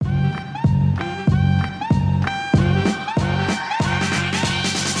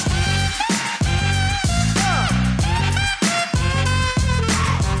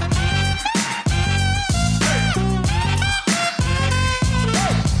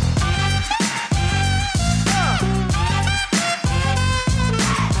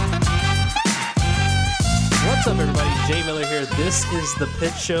Jay Miller here. This is the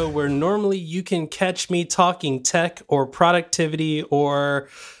Pitch Show, where normally you can catch me talking tech or productivity or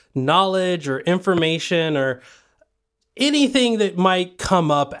knowledge or information or anything that might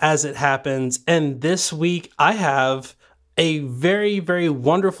come up as it happens. And this week I have a very, very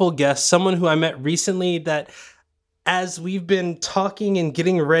wonderful guest, someone who I met recently that as we've been talking and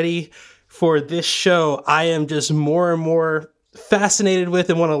getting ready for this show, I am just more and more fascinated with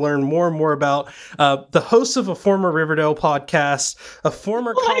and want to learn more and more about. The host of a former Riverdale podcast, a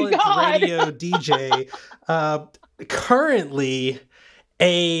former college radio DJ, currently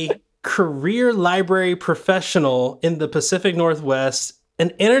a career library professional in the Pacific Northwest,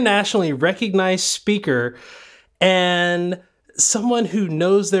 an internationally recognized speaker, and someone who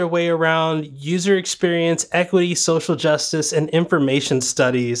knows their way around user experience, equity, social justice, and information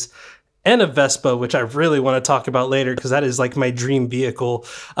studies, and a Vespa, which I really want to talk about later because that is like my dream vehicle.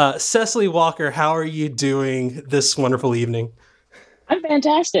 Cecily Walker, how are you doing this wonderful evening? I'm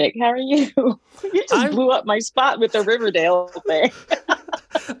fantastic. How are you? You just blew up my spot with the Riverdale thing.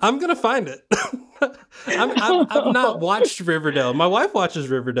 I'm going to find it. I've not watched Riverdale. My wife watches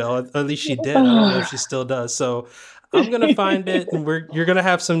Rerdale. At least she did. I don't know if she still does. So I'm going to find it, and you're going to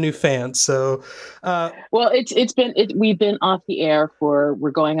have some new fans. So, well, we've been off the air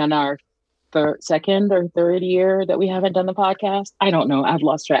we're going on our second or third year that we haven't done the podcast. I don't know. I've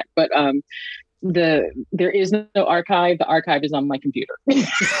lost track, but there is no archive. The archive is on my computer.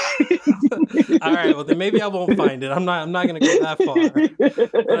 All right. Well, then maybe I won't find it. I'm not going to go that far.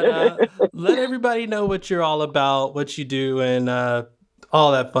 But let everybody know what you're all about, what you do, and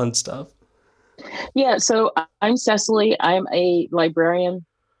all that fun stuff. Yeah. So I'm Cecily. I'm a librarian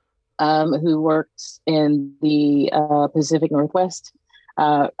who works in the Pacific Northwest.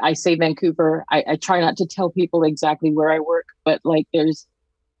 I say Vancouver. I try not to tell people exactly where I work, but like there's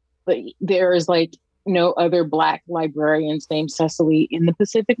like no other Black librarians named Cecily in the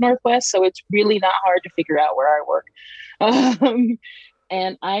Pacific Northwest. So it's really not hard to figure out where I work.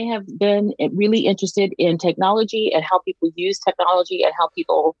 And I have been really interested in technology and how people use technology and how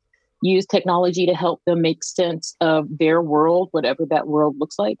people use technology to help them make sense of their world, whatever that world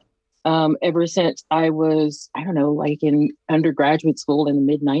looks like. Ever since I was, like in undergraduate school in the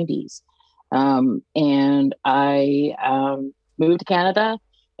mid 90s. And I moved to Canada,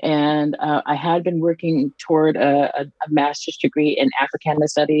 and I had been working toward a master's degree in Africana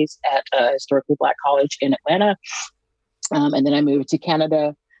Studies at a historically Black college in Atlanta. And then I moved to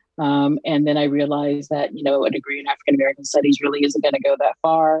Canada. And then I realized that, a degree in African American Studies really isn't going to go that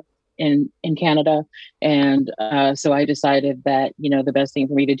far in Canada. And so I decided that, the best thing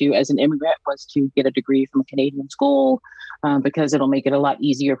for me to do as an immigrant was to get a degree from a Canadian school because it'll make it a lot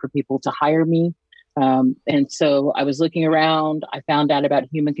easier for people to hire me. And so I was looking around. I found out about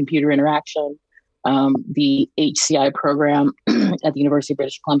human-computer interaction. The HCI program at the University of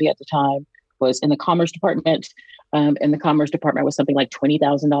British Columbia at the time was in the Commerce Department. And the Commerce Department was something like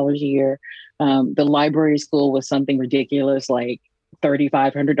 $20,000 a year. The library school was something ridiculous, like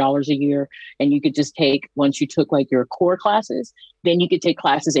 $3,500 a year. And you could just take, once you took like your core classes, then you could take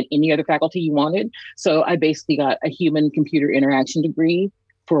classes in any other faculty you wanted. So I basically got a human-computer interaction degree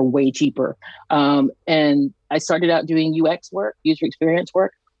for way cheaper. And I started out doing UX work, user experience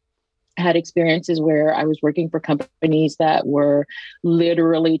work. I had experiences where I was working for companies that were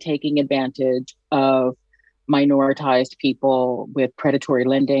literally taking advantage of minoritized people with predatory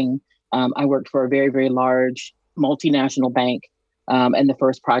lending. I worked for a very, very large multinational bank. And the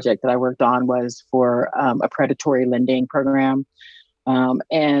first project that I worked on was for a predatory lending program.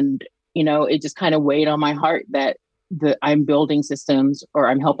 And, it just kind of weighed on my heart that I'm building systems, or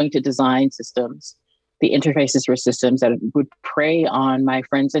I'm helping to design systems, the interfaces for systems that would prey on my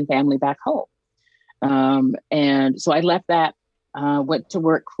friends and family back home. And so I left that, went to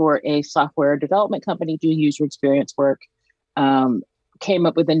work for a software development company, do user experience work, came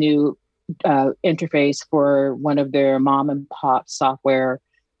up with a new interface for one of their mom and pop software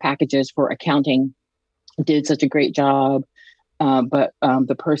packages for accounting. Did such a great job. But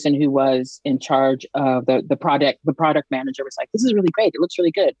the person who was in charge of the product manager was like, "This is really great. It looks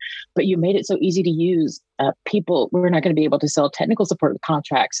really good, but you made it so easy to use. We're not going to be able to sell technical support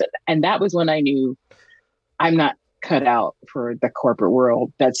contracts." And that was when I knew I'm not cut out for the corporate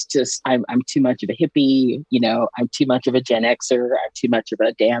world. That's just, I'm too much of a hippie, I'm too much of a Gen Xer. I'm too much of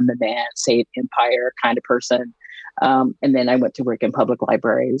a damn the man, save empire kind of person. And then I went to work in public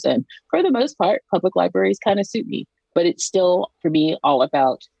libraries, and for the most part, public libraries kind of suit me. But it's still, for me, all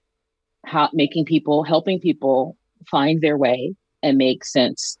about helping people find their way and make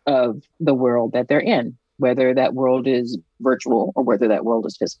sense of the world that they're in, whether that world is virtual or whether that world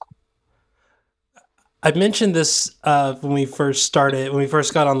is physical. I mentioned this when we first got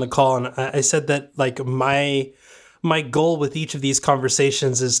on the call, and I said that like my goal with each of these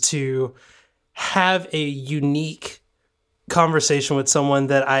conversations is to have a unique conversation with someone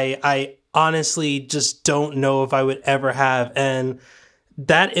that I honestly just don't know if I would ever have. And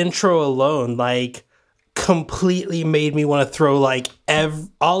that intro alone, like, completely made me want to throw like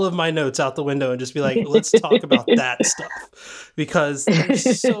all of my notes out the window and just be like, let's talk about that stuff, because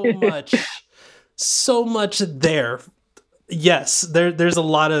there's so much there. Yes, there's a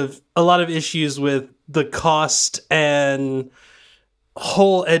lot of issues with the cost and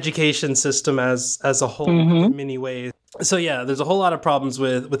whole education system as a whole in many ways. So yeah, there's a whole lot of problems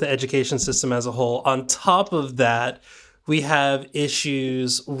with the education system as a whole. On top of that, we have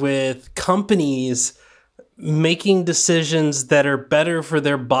issues with companies making decisions that are better for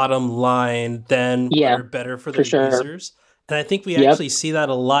their bottom line than what are better for their users. And I think we actually see that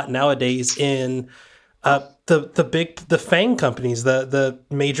a lot nowadays in the FANG companies, the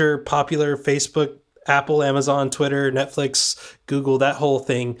major popular Facebook, Apple, Amazon, Twitter, Netflix, Google, that whole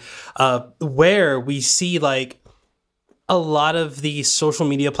thing, where we see like a lot of the social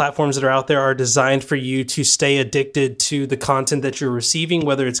media platforms that are out there are designed for you to stay addicted to the content that you're receiving,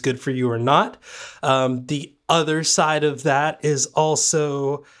 whether it's good for you or not. The other side of that is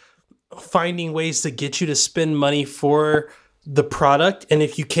also finding ways to get you to spend money for the product. And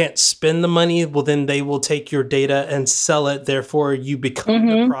if you can't spend the money, well, then they will take your data and sell it. Therefore, you become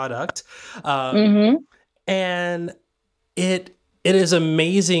the product. And it is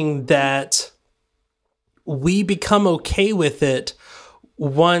amazing that we become okay with it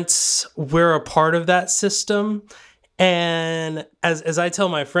once we're a part of that system. And as I tell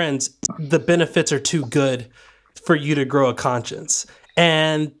my friends, the benefits are too good for you to grow a conscience.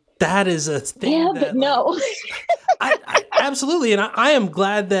 And that is a thing. Yeah, that, but no. I absolutely. And I am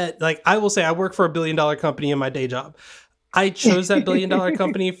glad that, like, I will say I work for $1 billion company in my day job. I chose that $1 billion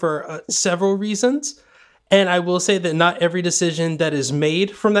company for several reasons. And I will say that not every decision that is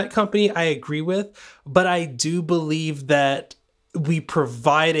made from that company I agree with, but I do believe that we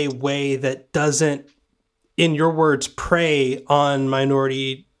provide a way that doesn't, in your words, prey on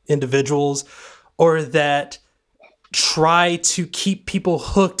minority individuals, or that try to keep people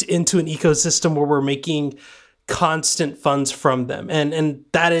hooked into an ecosystem where we're making constant funds from them. And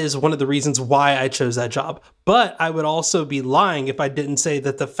that is one of the reasons why I chose that job. But I would also be lying if I didn't say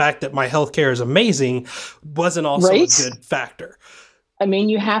that the fact that my healthcare is amazing wasn't also a good factor. I mean,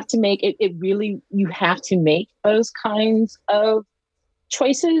 you have to make it really, you have to make those kinds of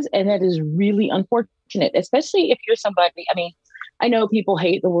choices. And that is really unfortunate, especially if you're somebody, I mean, I know people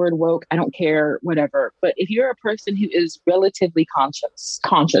hate the word woke. I don't care, whatever. But if you're a person who is relatively conscious,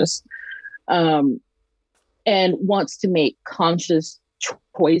 and wants to make conscious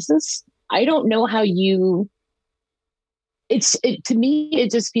choices, I don't know how you. To me,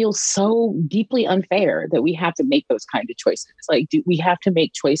 it just feels so deeply unfair that we have to make those kind of choices. Like, we have to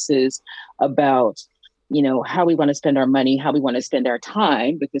make choices about, you know, how we want to spend our money, how we want to spend our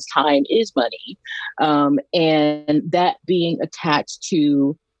time, because time is money, and that being attached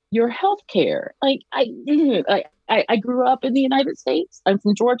to your health care. Like, I grew up in the United States. I'm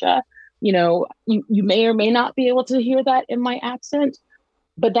from Georgia. You know, you may or may not be able to hear that in my accent,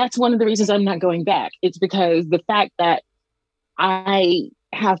 but that's one of the reasons I'm not going back. It's because the fact that I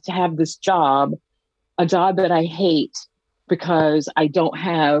have to have this job, a job that I hate, because I don't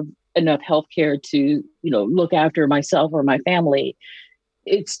have enough healthcare to, you know, look after myself or my family.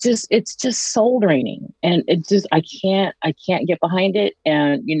 It's just soul draining, and I can't get behind it.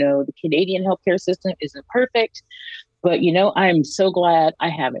 And, you know, the Canadian healthcare system isn't perfect, but, you know, I'm so glad I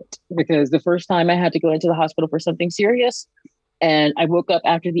have it, because the first time I had to go into the hospital for something serious, and I woke up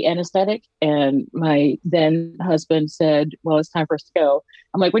after the anesthetic, and my then husband said, well, it's time for us to go.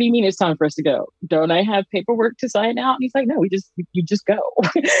 I'm like, what do you mean it's time for us to go? Don't I have paperwork to sign out? And he's like, no, you just go.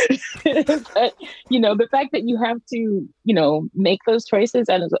 But, you know, the fact that you have to, you know, make those choices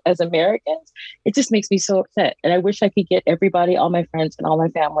as Americans, it just makes me so upset. And I wish I could get everybody, all my friends and all my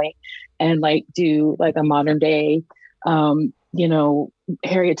family, and like do like a modern day, you know,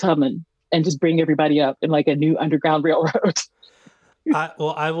 Harriet Tubman, and just bring everybody up in like a new underground railroad.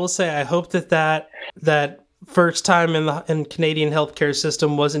 I will say, I hope that first time in Canadian healthcare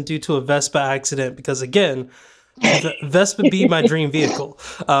system wasn't due to a Vespa accident, because again, Vespa be my dream vehicle.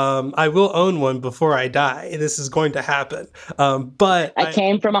 I will own one before I die. This is going to happen. But I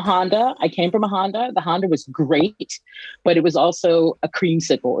came from a Honda. The Honda was great, but it was also a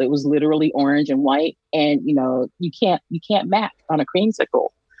creamsicle. It was literally orange and white, and you know, you can't Mac on a creamsicle,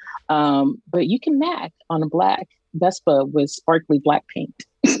 but you can Mac on a black Vespa with sparkly black paint.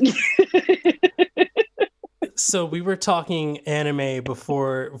 So we were talking anime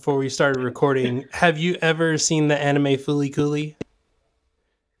before we started recording. Have you ever seen the anime Fooly Cooly?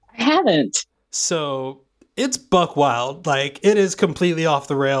 I haven't. So it's buck wild. Like, it is completely off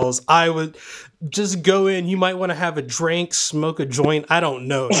the rails. I would just go in. You might want to have a drink, smoke a joint. I don't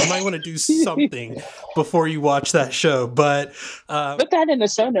know. You might want to do something before you watch that show. But Put that in the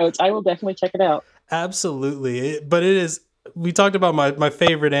show notes. I will definitely check it out. absolutely. But it is. We talked about my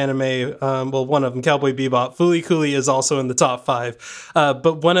favorite anime. Well, one of them, Cowboy Bebop. Fooly Cooly is also in the top five.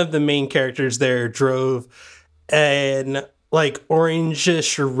 But one of the main characters there drove an like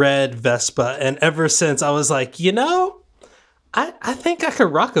orangish red Vespa, and ever since I was like, I think I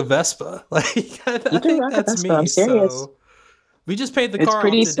could rock a Vespa. Like, I You can think rock a that's Vespa. me. I'm serious. So we just paid the It's car off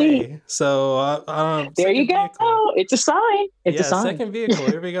pretty today. sweet. So There you second go. vehicle. It's a sign. It's a Yeah, sign. second vehicle.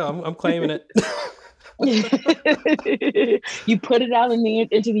 Here we go. I'm claiming it. You put it out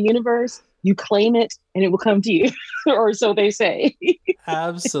into the universe, you claim it, and it will come to you, or so they say.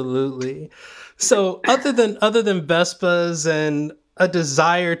 Absolutely. So other than Vespas and a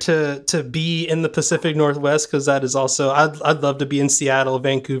desire to be in the Pacific Northwest, because that is also I'd love to be in Seattle,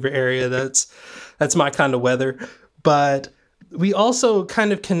 Vancouver area. That's my kind of weather. But we also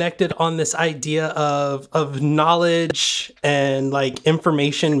kind of connected on this idea of knowledge and like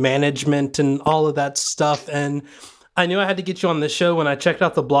information management and all of that stuff. And I knew I had to get you on the show when I checked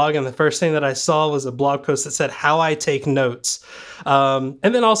out the blog, and the first thing that I saw was a blog post that said how I take notes. And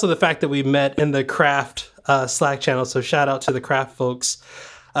then also the fact that we met in the craft Slack channel. So shout out to the craft folks.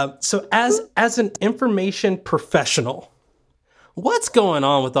 So as an information professional, what's going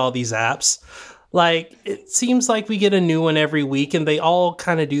on with all these apps? Like, it seems like we get a new one every week and they all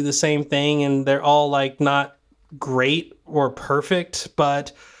kind of do the same thing, and they're all like not great or perfect,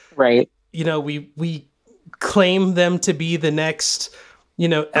 but Right. we claim them to be the next,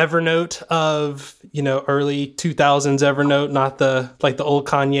 Evernote of, early 2000s Evernote, not the old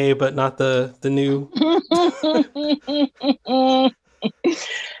Kanye, but not the new.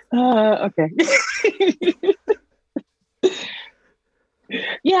 Okay.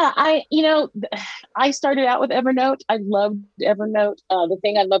 Yeah, I started out with Evernote. I loved Evernote. The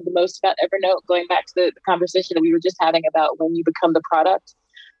thing I love the most about Evernote, going back to the conversation that we were just having about when you become the product.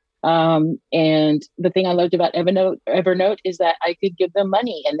 And the thing I loved about Evernote is that I could give them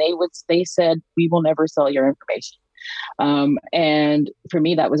money, and they said, we will never sell your information. And for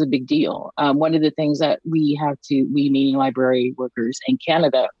me, that was a big deal. One of the things that we meaning library workers in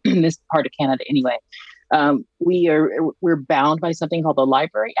Canada, in this part of Canada anyway, we're bound by something called the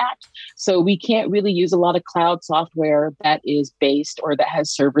Library Act. So we can't really use a lot of cloud software that is based or that has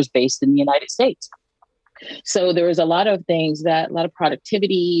servers based in the United States. So there was a lot of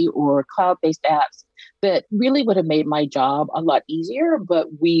productivity or cloud-based apps that really would have made my job a lot easier, but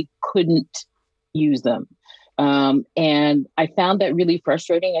we couldn't use them. And I found that really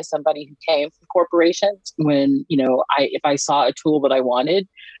frustrating as somebody who came from corporations when, if I saw a tool that I wanted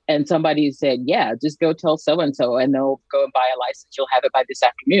and somebody said, yeah, just go tell so-and-so and they'll go and buy a license. You'll have it by this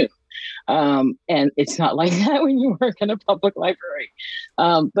afternoon. And it's not like that when you work in a public library.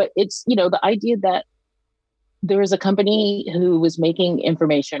 But it's, the idea that there was a company who was making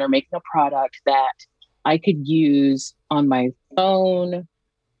information or making a product that I could use on my phone,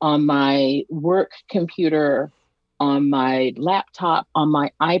 on my work computer, on my laptop, on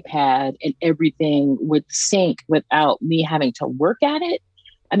my iPad, and everything would sync without me having to work at it.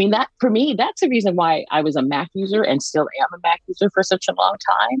 I mean, that for me, that's the reason why I was a Mac user and still am a Mac user for such a long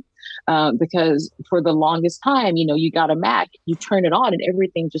time. Because for the longest time, you got a Mac, you turn it on and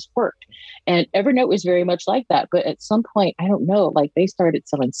everything just worked. And Evernote was very much like that. But at some point, I don't know, like they started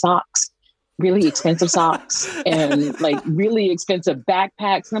selling socks, really expensive socks and like really expensive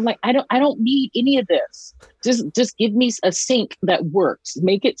backpacks. And I'm like, I don't need any of this. Just give me a sync that works.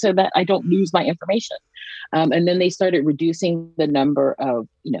 Make it so that I don't lose my information. And then they started reducing the number of,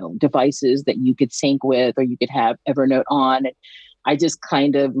 devices that you could sync with, or you could have Evernote on. And I just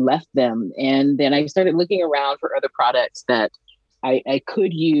kind of left them. And then I started looking around for other products that I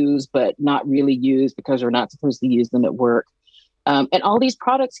could use, but not really use because we're not supposed to use them at work. And all these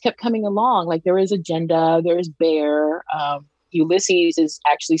products kept coming along. Like there is Agenda, there is Bear. Ulysses is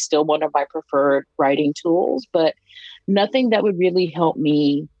actually still one of my preferred writing tools, but nothing that would really help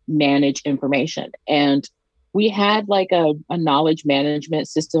me manage information. And we had like a knowledge management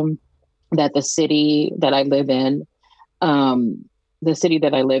system that the city that I live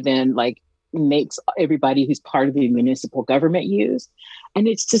in, like makes everybody who's part of the municipal government use. And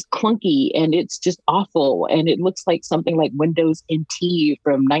it's just clunky and it's just awful. And it looks like something like Windows NT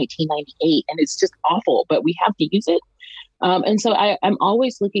from 1998. And it's just awful, but we have to use it. And so I'm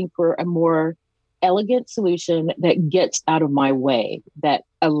always looking for a more elegant solution that gets out of my way, that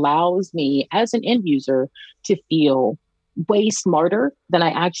allows me as an end user to feel way smarter than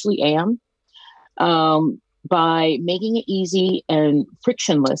I actually am, by making it easy and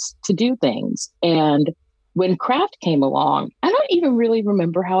frictionless to do things. And when craft came along, I don't even really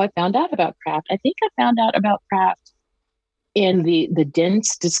remember how I found out about craft. I think I found out about craft in the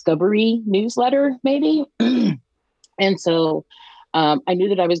Dense Discovery newsletter, maybe. And so I knew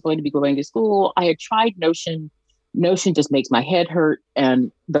that I was going to be going to school. I had tried Notion. Notion just makes my head hurt,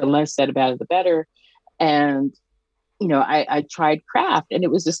 and the less said about it, the better. And I tried craft, and it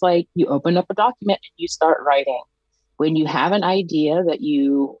was just like you open up a document and you start writing. When you have an idea that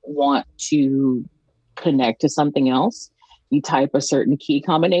you want to connect to something else, you type a certain key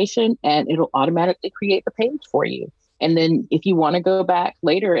combination and it'll automatically create the page for you. And then if you want to go back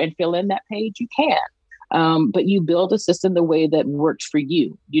later and fill in that page, you can. But you build a system the way that works for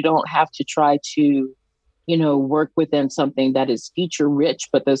you. You don't have to try to, work within something that is feature rich,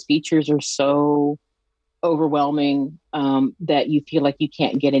 but those features are so overwhelming that you feel like you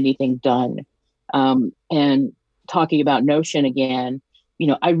can't get anything done. And talking about Notion again,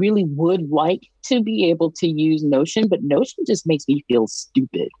 I really would like to be able to use Notion, but Notion just makes me feel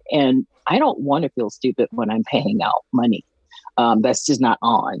stupid. And I don't want to feel stupid when I'm paying out money. That's just not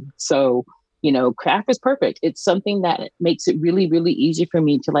on. So, craft is perfect. It's something that makes it really, really easy for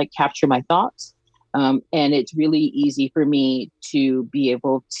me to capture my thoughts. And it's really easy for me to be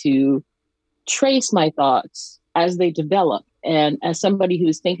able to trace my thoughts as they develop. And as somebody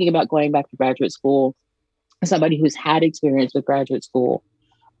who's thinking about going back to graduate school, somebody who's had experience with graduate school,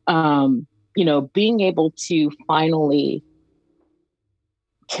 being able to finally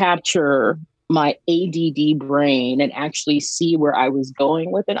capture my ADD brain and actually see where I was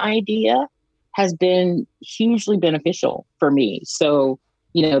going with an idea has been hugely beneficial for me. So,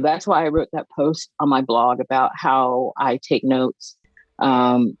 that's why I wrote that post on my blog about how I take notes,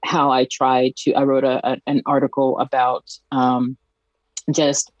 how I wrote an article about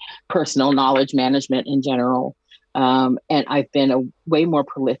just personal knowledge management in general. And I've been way more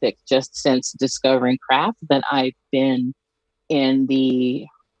prolific just since discovering craft than I've been in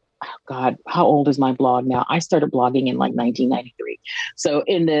God, how old is my blog now? I started blogging in 1993. So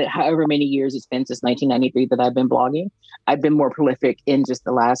in the however many years it's been since 1993 that I've been blogging, I've been more prolific in just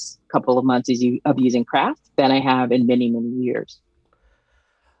the last couple of months of using craft than I have in many, many years.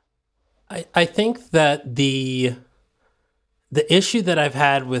 I think that the issue that I've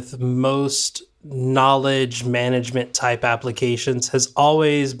had with most knowledge management type applications has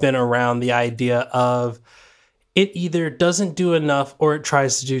always been around the idea of it either doesn't do enough or it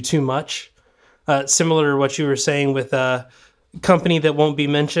tries to do too much. Similar to what you were saying with a company that won't be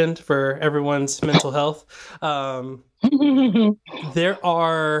mentioned for everyone's mental health. There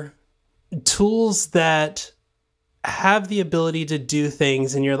are tools that have the ability to do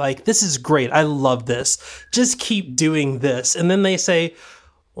things and you're like, this is great. I love this. Just keep doing this. And then they say,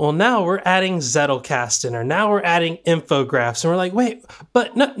 well, now we're adding Zettelkasten in, or now we're adding infographics. And we're like, wait,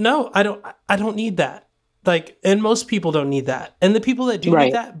 but no, I don't need that. And most people don't need that. And the people that do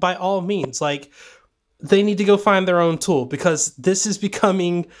need that, by all means, they need to go find their own tool, because this is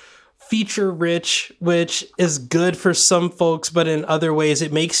becoming feature rich, which is good for some folks, but in other ways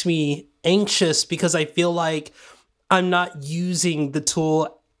it makes me anxious because I feel like I'm not using the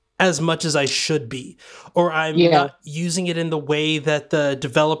tool as much as I should be, or I'm not using it in the way that the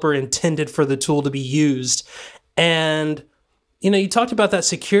developer intended for the tool to be used. And, you talked about that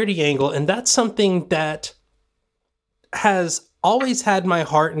security angle, and that's something that has always had my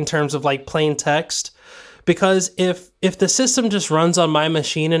heart in terms of plain text, because if the system just runs on my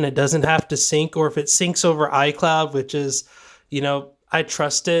machine and it doesn't have to sync, or if it syncs over iCloud, which is, I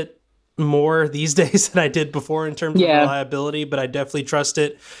trust it more these days than I did before in terms of reliability, but I definitely trust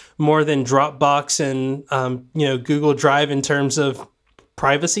it more than Dropbox and Google Drive in terms of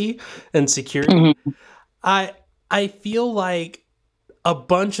privacy and security. Mm-hmm. I feel like a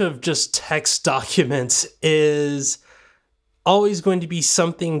bunch of just text documents is always going to be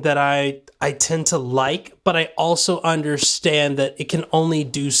something that I tend to like, but I also understand that it can only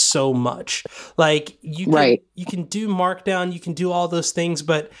do so much. You can do Markdown, you can do all those things,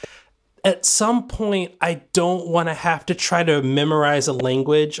 but at some point, I don't want to have to try to memorize a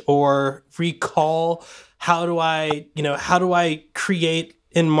language or recall how do I create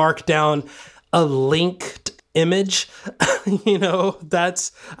in Markdown a linked image.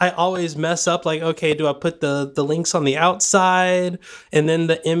 I always mess up. Okay, do I put the links on the outside and then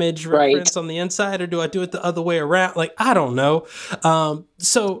the image reference on the inside, or do I do it the other way around? I don't know.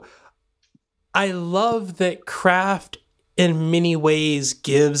 So I love that craft in many ways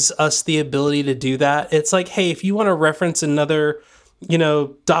gives us the ability to do that. It's like, hey, if you want to reference another,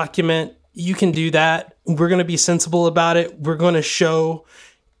 document, you can do that. We're going to be sensible about it. We're going to show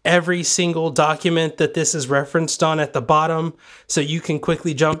every single document that this is referenced on at the bottom so you can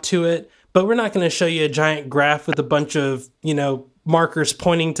quickly jump to it. But we're not going to show you a giant graph with a bunch of, markers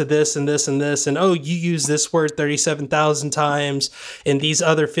pointing to this and this and this. And, oh, you use this word 37,000 times in these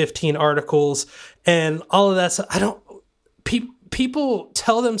other 15 articles and all of that. So people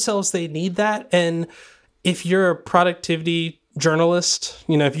tell themselves they need that. And if you're a productivity journalist,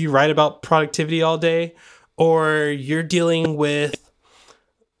 if you write about productivity all day, or you're dealing with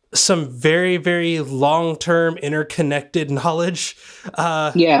some very, very long-term interconnected knowledge,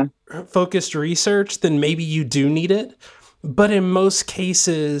 focused research, then maybe you do need it. But in most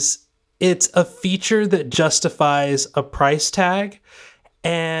cases, it's a feature that justifies a price tag.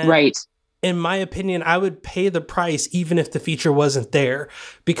 And in my opinion, I would pay the price even if the feature wasn't there,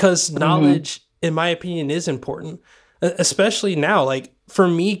 because knowledge, in my opinion, is important, especially now. Like for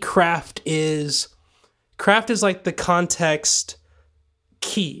me, craft is like the context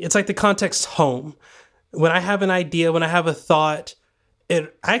key. It's like the context home. When I have an idea, when I have a thought,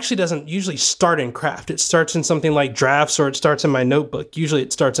 it actually doesn't usually start in craft. It starts in something like drafts, or it starts in my notebook. Usually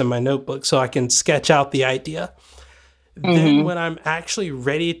it starts in my notebook so I can sketch out the idea. Then when I'm actually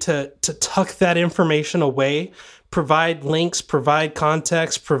ready to tuck that information away, provide links, provide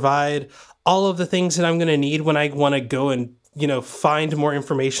context, provide all of the things that I'm going to need when I want to go and, find more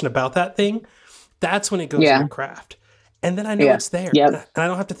information about that thing, that's when it goes into craft. And then I know it's there, and I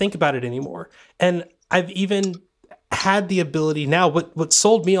don't have to think about it anymore. And I've even had the ability now. What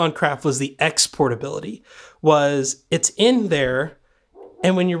sold me on craft was the exportability. Was it's in there,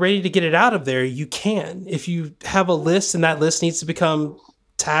 and when you're ready to get it out of there, you can. If you have a list and that list needs to become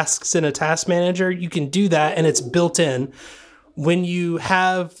tasks in a task manager, you can do that, and it's built in. When you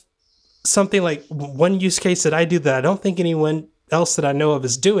have something like one use case that I do that I don't think anyone else that I know of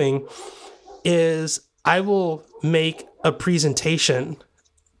is doing is I will make a presentation.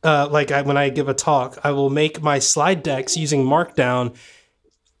 When I give a talk, I will make my slide decks using Markdown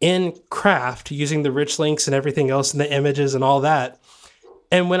in Craft, using the rich links and everything else and the images and all that.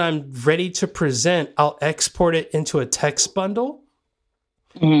 And when I'm ready to present, I'll export it into a text bundle.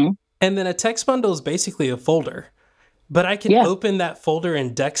 And then a text bundle is basically a folder. But I can open that folder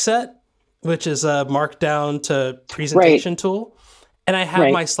in DeckSet, which is a Markdown to presentation tool. And I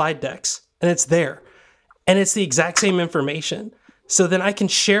have my slide decks, and it's there. And it's the exact same information. So then I can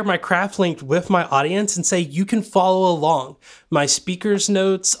share my craft link with my audience and say, you can follow along. My speaker's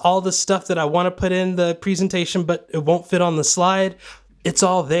notes, all the stuff that I want to put in the presentation, but it won't fit on the slide. It's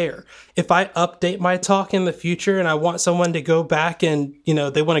all there. If I update my talk in the future and I want someone to go back and,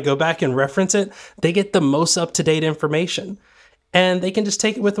 they want to go back and reference it, they get the most up-to-date information. And they can just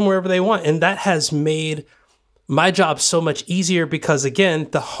take it with them wherever they want. And that has made my job so much easier because, again,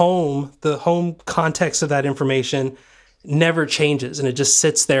 the home context of that information never changes, and it just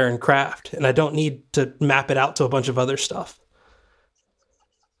sits there in craft, and I don't need to map it out to a bunch of other stuff.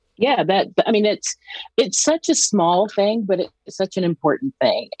 Yeah, it's such a small thing, but it's such an important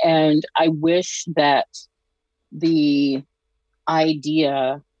thing. And I wish that the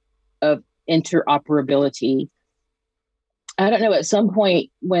idea of interoperability, I don't know, at some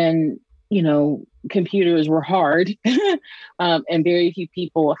point when, computers were hard and very few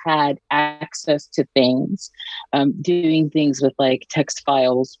people had access to things, doing things with like text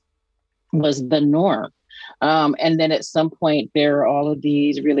files was the norm. And then at some point, there are all of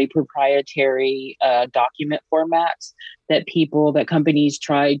these really proprietary document formats that companies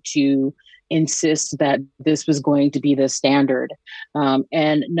tried to insist that this was going to be the standard.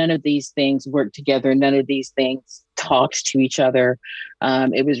 And none of these things worked together. None of these things talked to each other.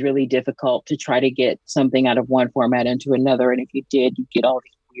 It was really difficult to try to get something out of one format into another. And if you did, you get all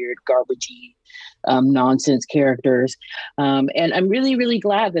these weird, garbagey, nonsense characters. And I'm really, really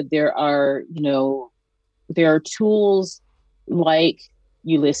glad that there are tools like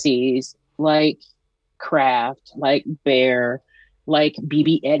Ulysses, like Craft, like Bear, like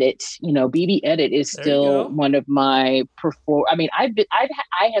BB Edit. BB Edit is still one of my preferred. I mean, I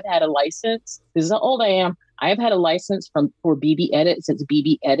have had a license. This is how old I am. I have had a license for BB Edit since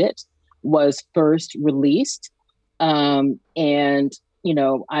BB Edit was first released. And I'm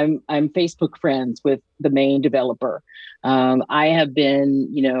Facebook friends with the main developer. I have been,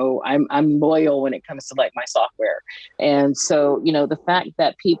 I'm loyal when it comes to like my software. And so, the fact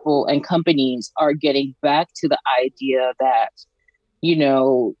that people and companies are getting back to the idea that,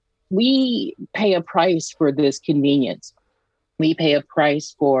 we pay a price for this convenience. We pay a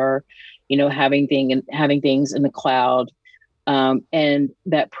price for, having things in the cloud. And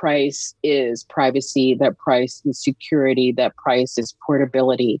that price is privacy, that price is security, that price is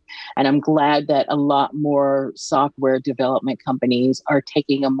portability. And I'm glad that a lot more software development companies are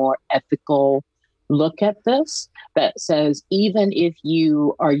taking a more ethical look at this, that says even if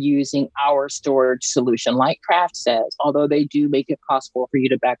you are using our storage solution, like Craft says, although they do make it possible for you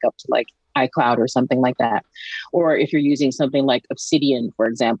to back up to like iCloud or something like that, or if you're using something like Obsidian, for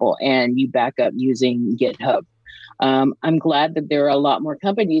example, and you back up using GitHub. I'm glad that there are a lot more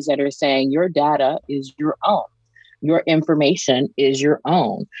companies that are saying your data is your own. Your information is your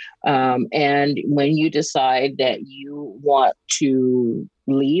own. And when you decide that you want to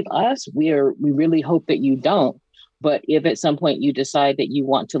leave us, we really hope that you don't. But if at some point you decide that you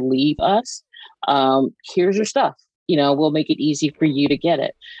want to leave us, here's your stuff. We'll make it easy for you to get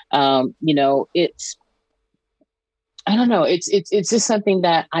it. It's, I don't know. It's just something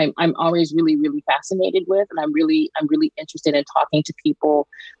that I'm always really, really fascinated with. And I'm really interested in talking to people.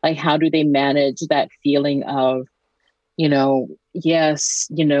 Like, how do they manage that feeling of, yes,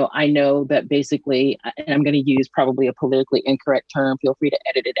 I know that basically, and I'm going to use probably a politically incorrect term, feel free to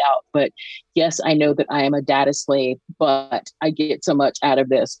edit it out. But yes, I know that I am a data slave, but I get so much out of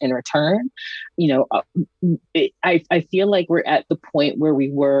this in return. I feel like we're at the point where we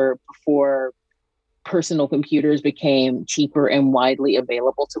were before personal computers became cheaper and widely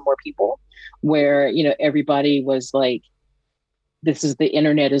available to more people, where, everybody was like, the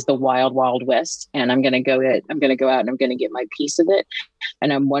internet is the wild, wild west, and I'm going to go out and I'm going to get my piece of it.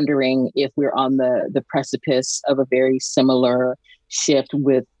 And I'm wondering if we're on the precipice of a very similar shift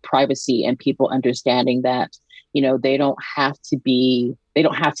with privacy and people understanding that, they don't have to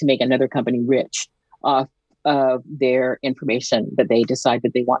make another company rich off of their information that they decide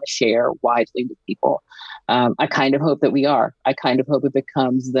that they want to share widely with people. I kind of hope that we are. I kind of hope it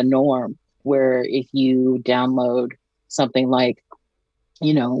becomes the norm, where if you download something like,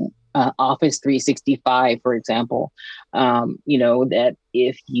 Office 365, for example, that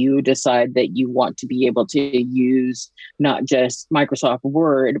if you decide that you want to be able to use not just Microsoft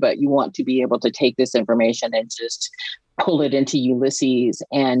Word, but you want to be able to take this information and just pull it into Ulysses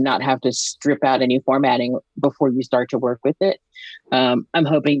and not have to strip out any formatting before you start to work with it. I'm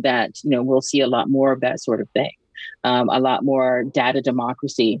hoping that, we'll see a lot more of that sort of thing. A lot more data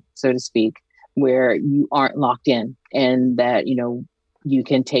democracy, so to speak, where you aren't locked in, and that, you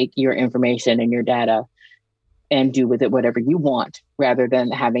can take your information and your data and do with it whatever you want, rather than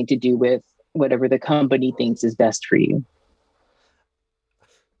having to do with whatever the company thinks is best for you.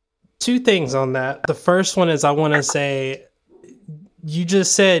 Two things on that. The first one is, I want to say, you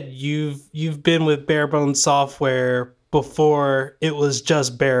just said you've been with bare bones software before it was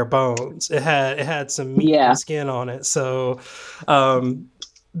just bare bones. It had some meat and skin on it. So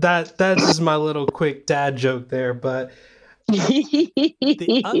that's just my little quick dad joke there. But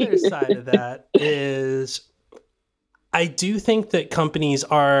the other side of that is, I do think that companies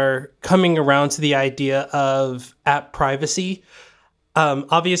are coming around to the idea of app privacy.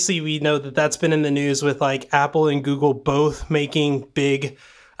 Obviously, we know that that's been in the news with like Apple and Google both making big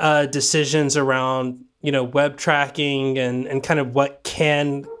decisions around, web tracking and kind of what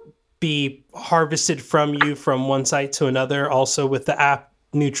can be harvested from you from one site to another. Also with the app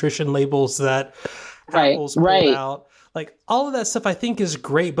nutrition labels that Apple's pulled out. Like, all of that stuff I think is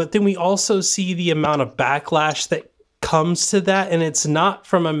great, but then we also see the amount of backlash that comes to that. And it's not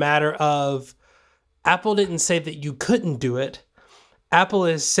from a matter of Apple didn't say that you couldn't do it. Apple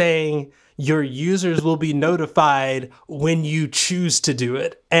is saying your users will be notified when you choose to do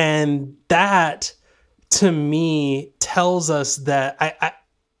it. And that, to me, tells us that I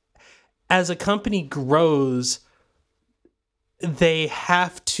as a company grows, they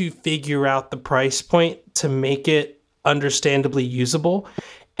have to figure out the price point to make it understandably usable.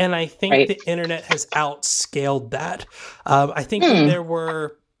 And I think the internet has outscaled that. I think when there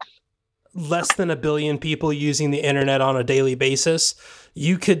were less than 1 billion people using the internet on a daily basis,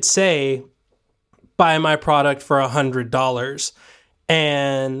 you could say, buy my product for $100.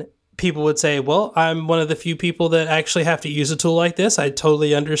 And people would say, well, I'm one of the few people that actually have to use a tool like this. I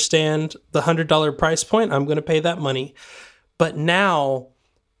totally understand the $100 price point. I'm going to pay that money. But now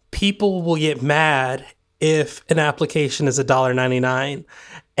people will get mad if an application is $1.99.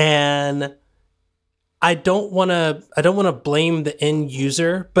 And I don't want to blame the end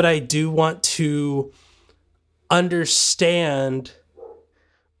user, but I do want to understand,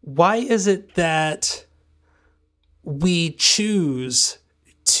 why is it that we choose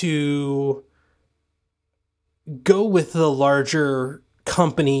to go with the larger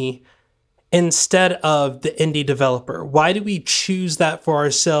company instead of the indie developer? Why do we choose that for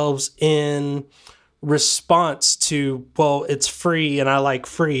ourselves in response to, well, it's free and I like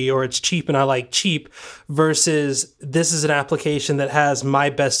free, or it's cheap and I like cheap, versus this is an application that has my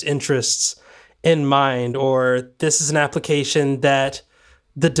best interests in mind, or this is an application that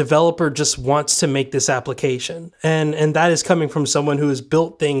the developer just wants to make this application. And that is coming from someone who has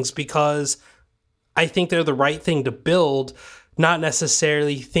built things because I think they're the right thing to build, not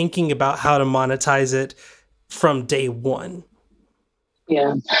necessarily thinking about how to monetize it from day one.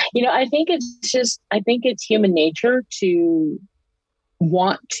 Yeah. I think it's human nature to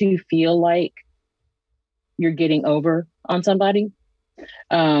want to feel like you're getting over on somebody.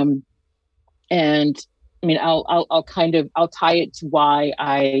 And I mean, I'll tie it to why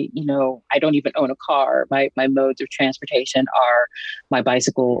I don't even own a car. My modes of transportation are my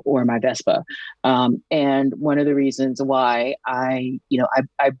bicycle or my Vespa. And one of the reasons why I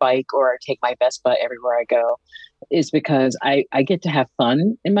bike or I take my Vespa everywhere I go is because I get to have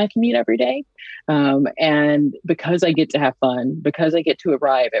fun in my commute every day. And because I get to have fun, because I get to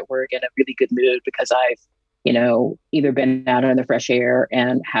arrive at work in a really good mood, because I've either been out in the fresh air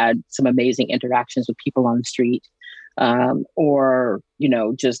and had some amazing interactions with people on the street, or,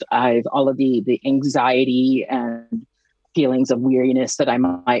 just I've all of the anxiety and feelings of weariness that I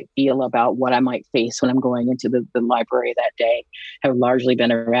might feel about what I might face when I'm going into the library that day have largely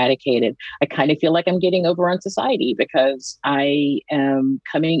been eradicated. I kind of feel like I'm getting over on society because I am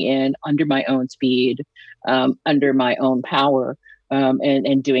coming in under my own speed, under my own power,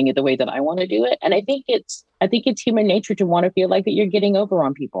 and doing it the way that I want to do it. And I think it's human nature to want to feel like that you're getting over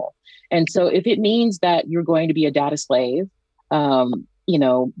on people. And so if it means that you're going to be a data slave,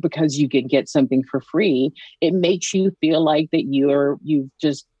 because you can get something for free, it makes you feel like that you're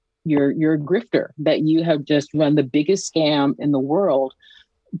a grifter, that you have just run the biggest scam in the world.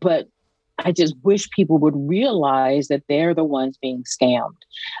 But I just wish people would realize that they're the ones being scammed.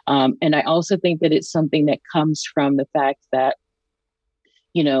 And I also think that it's something that comes from the fact that,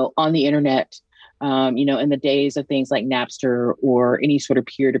 on the internet, in the days of things like Napster or any sort of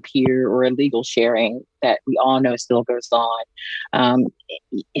peer-to-peer or illegal sharing that we all know still goes on,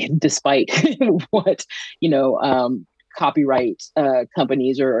 despite what, copyright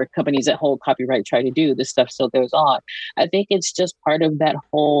companies or companies that hold copyright try to do, this stuff still goes on. I think it's just part of that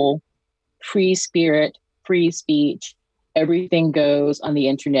whole free spirit, free speech. Everything goes on the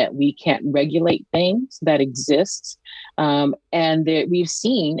internet. We can't regulate things that exist. And that we've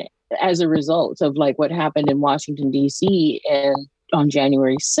seen as a result of like what happened in Washington, D.C. and on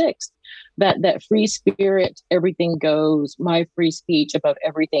January 6th, that free spirit, everything goes, my free speech above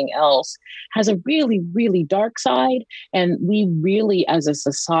everything else has a really, really dark side. And we really, as a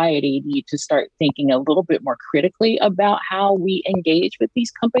society, need to start thinking a little bit more critically about how we engage with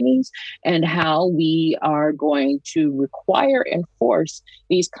these companies and how we are going to require and force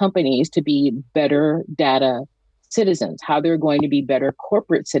these companies to be better data citizens, how they're going to be better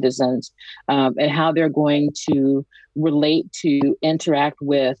corporate citizens, and how they're going to relate to, interact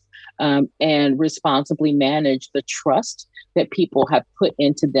with, and responsibly manage the trust that people have put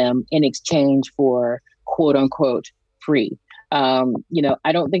into them in exchange for quote unquote free. I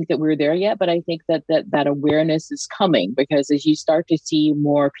don't think that we're there yet, but I think that awareness is coming, because as you start to see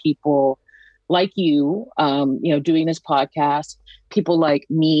more people like you, doing this podcast, people like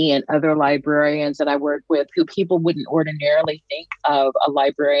me and other librarians that I work with, who people wouldn't ordinarily think of a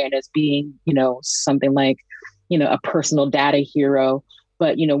librarian as being, something like, a personal data hero.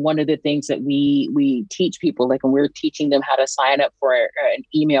 But, one of the things that we teach people, like when we're teaching them how to sign up for an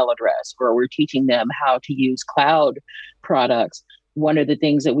email address, or we're teaching them how to use cloud products, one of the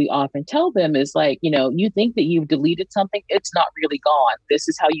things that we often tell them is like, you think that you've deleted something, it's not really gone. This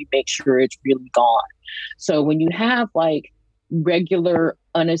is how you make sure it's really gone. So when you have like regular,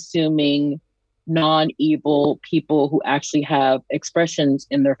 unassuming, non-evil people who actually have expressions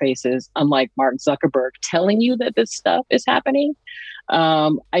in their faces, unlike Mark Zuckerberg, telling you that this stuff is happening,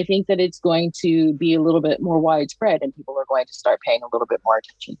 I think that it's going to be a little bit more widespread and people are going to start paying a little bit more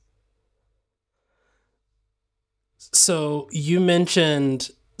attention. So you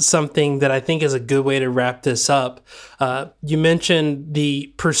mentioned something that I think is a good way to wrap this up. You mentioned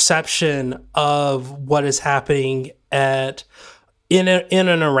the perception of what is happening in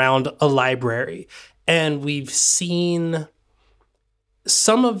and around a library, and we've seen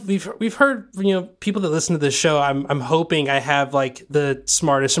we've heard people that listen to this show. I'm hoping I have like the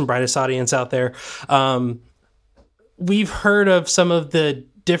smartest and brightest audience out there. We've heard of some of the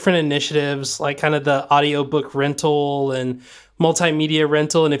different initiatives, like kind of the audiobook rental and multimedia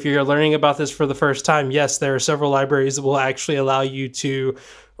rental. And if you're learning about this for the first time, yes, there are several libraries that will actually allow you to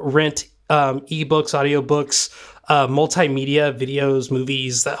rent ebooks, audiobooks, multimedia, videos,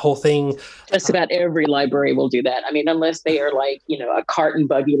 movies, that whole thing. Just about every library will do that. I mean, unless they are like, a cart and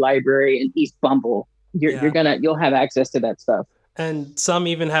buggy library in East Bumble, Yeah. you'll have access to that stuff. And some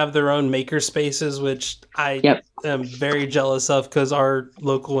even have their own maker spaces, which I Yep. am very jealous of because our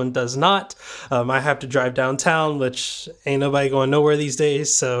local one does not. I have to drive downtown, which ain't nobody going nowhere these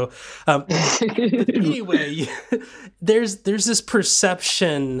days. So, but anyway, there's this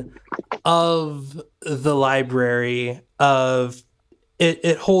perception of the library of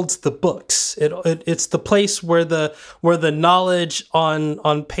it holds the books. It's the place where the knowledge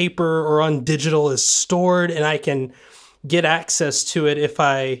on paper or on digital is stored, and I can get access to it if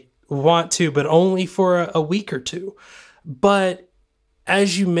I want to, but only for a week or two. But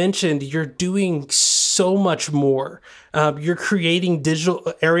as you mentioned, you're doing so much more. You're creating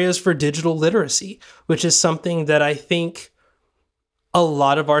digital areas for digital literacy, which is something that I think a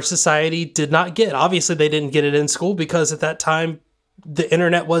lot of our society did not get. Obviously, they didn't get it in school because at that time, the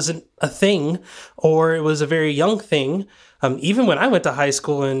internet wasn't a thing, or it was a very young thing. Even when I went to high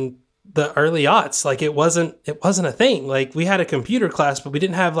school in the early aughts, like it wasn't a thing. Like we had a computer class, but we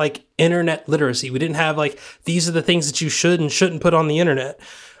didn't have like internet literacy. We didn't have like, these are the things that you should and shouldn't put on the internet.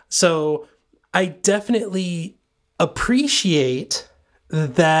 So I definitely appreciate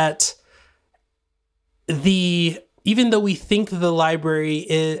that even though we think the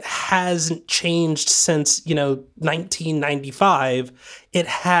library hasn't changed since 1995, it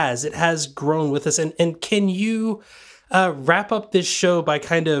has grown with us. And can you wrap up this show by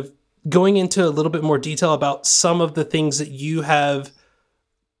kind of going into a little bit more detail about some of the things that you have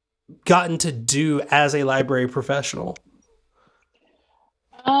gotten to do as a library professional?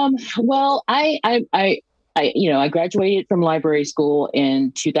 Well, I graduated from library school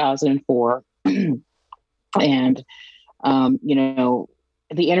in 2004, and the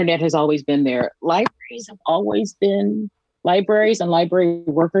internet has always been there. Libraries and library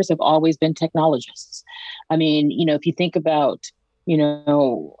workers have always been technologists. I mean, if you think about,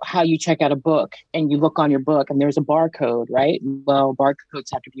 how you check out a book and you look on your book and there's a barcode, right? Well,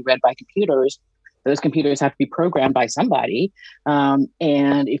 barcodes have to be read by computers. Those computers have to be programmed by somebody.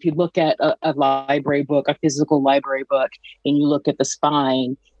 And if you look at a library book, a physical library book, and you look at the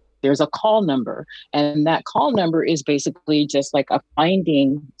spine, there's a call number. And that call number is basically just like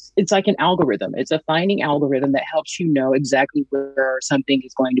it's like an algorithm. It's a finding algorithm that helps you know exactly where something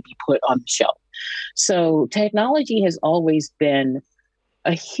is going to be put on the shelf. So technology has always been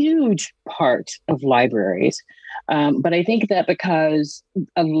a huge part of libraries. But I think that because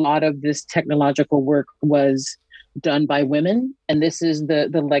a lot of this technological work was done by women, and this is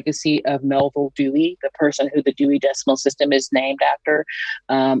the legacy of Melville Dewey, the person who the Dewey Decimal System is named after,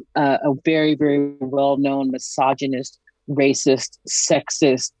 a very, very well-known misogynist, racist,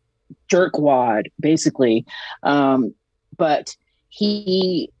 sexist jerkwad, basically. But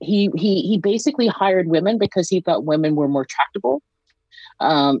he basically hired women because he thought women were more tractable,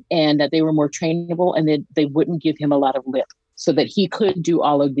 and that they were more trainable, and that they wouldn't give him a lot of lip, so that he could do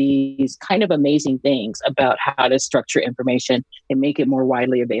all of these kind of amazing things about how to structure information and make it more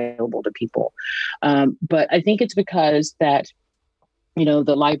widely available to people. But I think it's because that,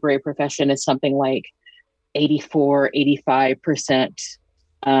 the library profession is something like 85%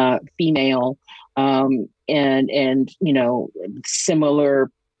 female, and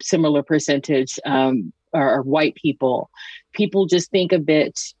similar percentage are white people. People just think of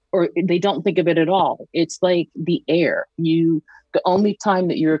it, or they don't think of it at all. It's like the air. The only time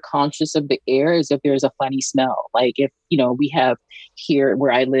that you're conscious of the air is if there's a funny smell. Like if, we have here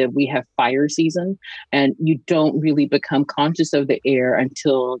where I live, we have fire season, and you don't really become conscious of the air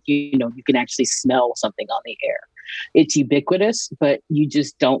until, you can actually smell something on the air. It's ubiquitous, but you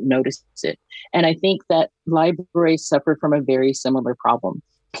just don't notice it. And I think that libraries suffer from a very similar problem.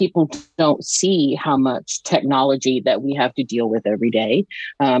 People don't see how much technology that we have to deal with every day.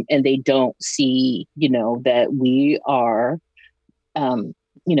 And they don't see, that we are,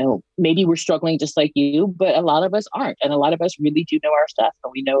 maybe we're struggling just like you, but a lot of us aren't. And a lot of us really do know our stuff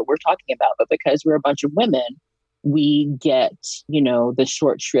and we know what we're talking about. But because we're a bunch of women, we get, the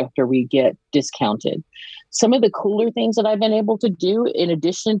short shrift, or we get discounted. Some of the cooler things that I've been able to do, in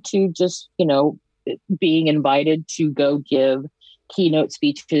addition to just, being invited to go give keynote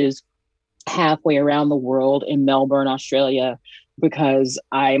speeches halfway around the world in Melbourne, Australia, because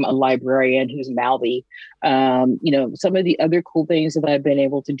I'm a librarian who's mouthy. Some of the other cool things that I've been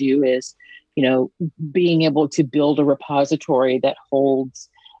able to do is, being able to build a repository that holds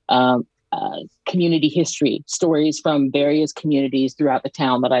community history, stories from various communities throughout the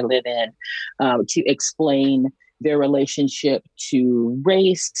town that I live in, to explain their relationship to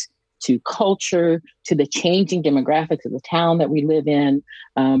race, to culture, to the changing demographics of the town that we live in,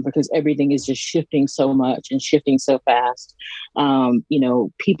 because everything is just shifting so much and shifting so fast.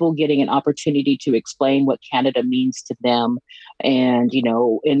 People getting an opportunity to explain what Canada means to them, and,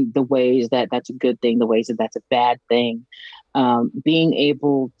 in the ways that that's a good thing, the ways that that's a bad thing. Being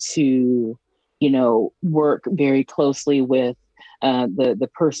able to, work very closely with the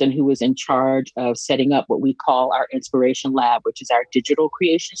person who was in charge of setting up what we call our Inspiration Lab, which is our digital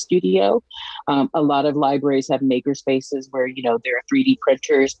creation studio. A lot of libraries have maker spaces where, there are 3D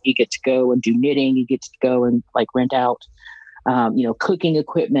printers. You get to go and do knitting. You get to go and rent out, cooking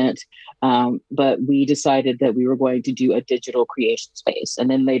equipment. But we decided that we were going to do a digital creation space.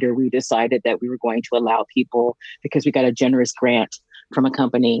 And then later we decided that we were going to allow people, because we got a generous grant from a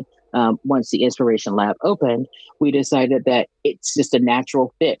company. Once the Inspiration Lab opened, we decided that it's just a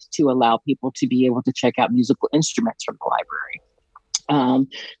natural fit to allow people to be able to check out musical instruments from the library.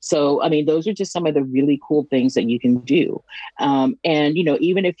 Those are just some of the really cool things that you can do.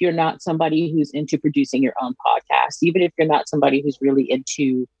 Even if you're not somebody who's into producing your own podcast, even if you're not somebody who's really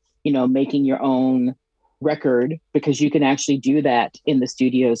into, making your own record, because you can actually do that in the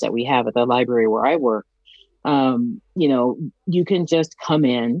studios that we have at the library where I work. You can just come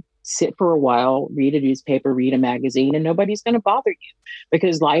in, sit for a while, read a newspaper, read a magazine, and nobody's going to bother you,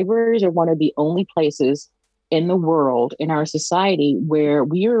 because libraries are one of the only places in the world, in our society, where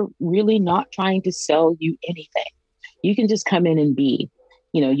we are really not trying to sell you anything. You can just come in and be.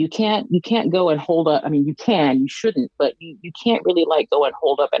 You can't go and hold up. I mean, you shouldn't, but you can't really go and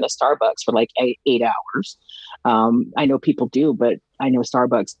hold up in a Starbucks for 8 hours. I know people do, but I know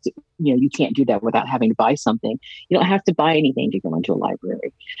Starbucks, you can't do that without having to buy something. You don't have to buy anything to go into a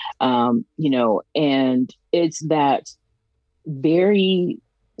library. And it's that very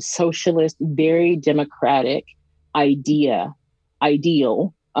socialist, very democratic ideal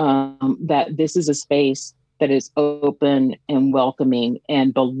that this is a space that is open and welcoming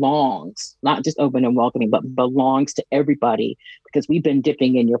and belongs, not just open and welcoming, but belongs to everybody, because we've been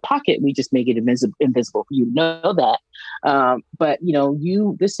dipping in your pocket. We just make it invisible for you to know that. But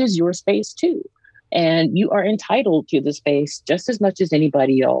this is your space too. And you are entitled to the space just as much as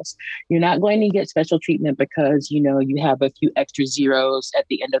anybody else. You're not going to get special treatment because, you have a few extra zeros at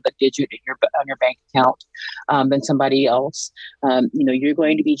the end of the digit on your bank account than somebody else. You're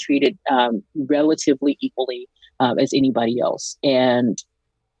going to be treated relatively equally as anybody else. And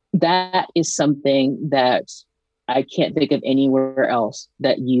that is something that I can't think of anywhere else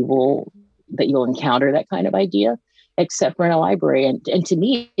that you'll encounter that kind of idea, except for in a library. And to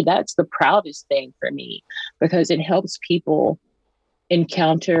me, that's the proudest thing for me, because it helps people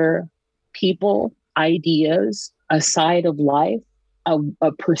encounter people, ideas, a side of life,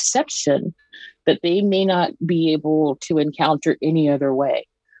 a perception that they may not be able to encounter any other way.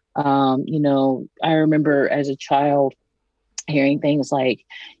 I remember as a child hearing things like,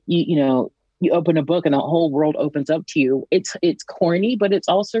 you open a book and the whole world opens up to you. It's corny, but it's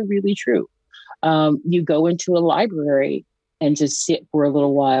also really true. You go into a library and just sit for a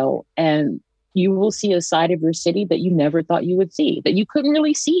little while, and you will see a side of your city that you never thought you would see, that you couldn't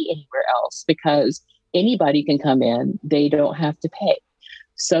really see anywhere else, because anybody can come in. They don't have to pay.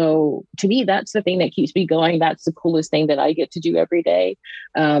 So to me, that's the thing that keeps me going. That's the coolest thing that I get to do every day.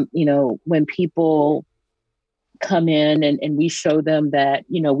 When people come in and we show them that,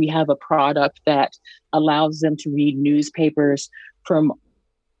 we have a product that allows them to read newspapers from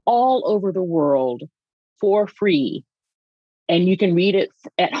all over the world for free. And you can read it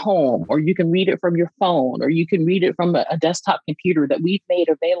at home, or you can read it from your phone, or you can read it from a desktop computer that we've made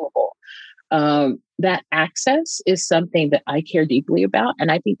available. That access is something that I care deeply about.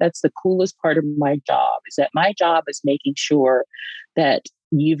 And I think that's the coolest part of my job, is that my job is making sure that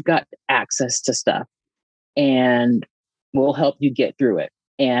you've got access to stuff, and we'll help you get through it.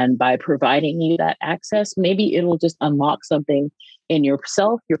 And by providing you that access, maybe it'll just unlock something in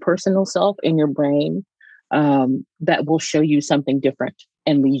yourself, your personal self, in your brain, that will show you something different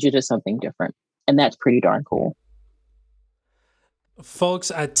and lead you to something different. And that's pretty darn cool. Folks,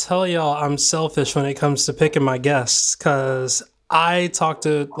 I tell y'all I'm selfish when it comes to picking my guests, because I talk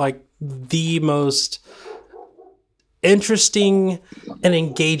to the most interesting and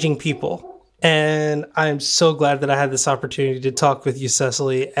engaging people. And I'm so glad that I had this opportunity to talk with you,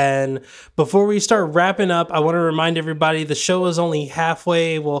 Cecily. And before we start wrapping up, I want to remind everybody the show is only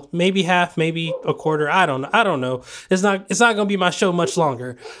halfway. Well, maybe half, maybe a quarter. I don't know. It's not going to be my show much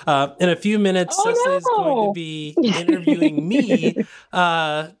longer. In a few minutes, Cecily is going to be interviewing me.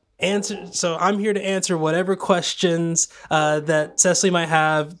 So I'm here to answer whatever questions that Cecily might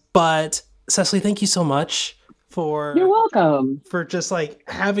have. But Cecily, thank you so much You're for welcome. just like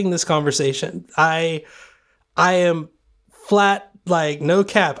having this conversation. I am flat, like no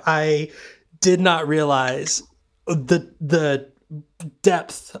cap. I did not realize the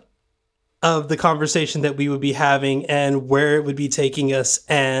depth of the conversation that we would be having and where it would be taking us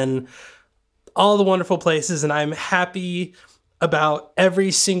and all the wonderful places. And I'm happy about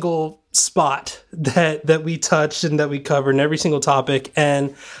every single spot that we touched and that we covered and every single topic.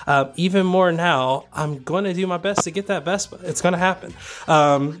 And even more now, I'm going to do my best to get that Vespa. It's going to happen.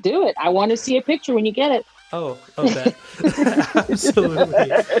 Do it. I want to see a picture when you get it. Oh, bet. Absolutely.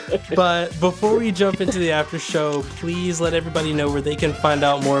 But before we jump into the after show, please let everybody know where they can find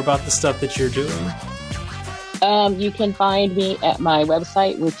out more about the stuff that you're doing. You can find me at my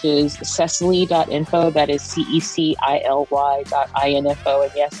website, which is cecily.info. That is CECILY.info.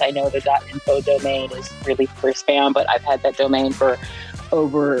 And yes, I know the .info domain is really for spam, but I've had that domain for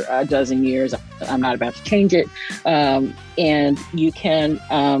over a dozen years. I'm not about to change it. And you can...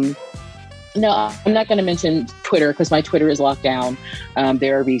 no, I'm not going to mention Twitter because my Twitter is locked down.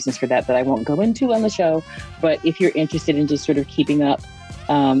 There are reasons for that I won't go into on the show. But if you're interested in just sort of keeping up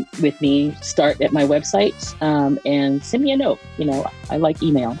with me, start at my website and send me a note. You know, I like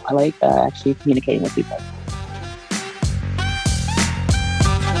email. I like actually communicating with people.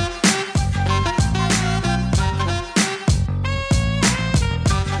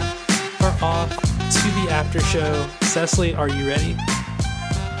 We're off to the after show. Cecily, are you ready?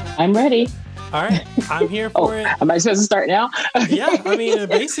 I'm ready. All right, I'm here for it. Am I supposed to start now? Yeah, I mean,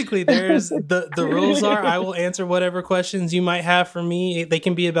 basically, there's the rules are I will answer whatever questions you might have for me. They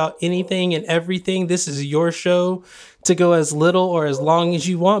can be about anything and everything. This is your show to go as little or as long as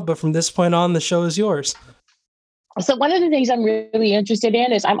you want, but from this point on, the show is yours. So one of the things I'm really interested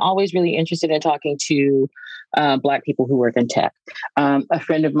in is I'm always really interested in talking to Black people who work in tech. A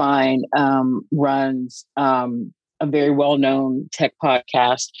friend of mine runs a very well-known tech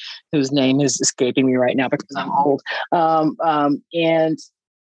podcast whose name is escaping me right now because I'm old. And,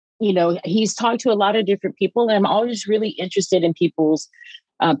 you know, he's talked to a lot of different people, and I'm always really interested in people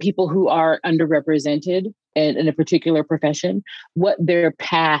who are underrepresented in a particular profession, what their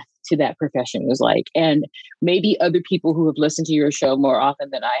path to that profession was like. And maybe other people who have listened to your show more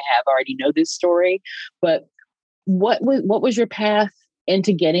often than I have already know this story, but what was your path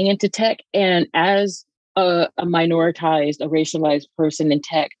into getting into tech? And as a minoritized, a racialized person in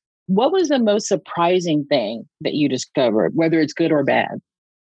tech, what was the most surprising thing that you discovered, whether it's good or bad?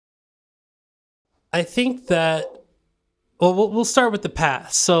 I think that, well, we'll start with the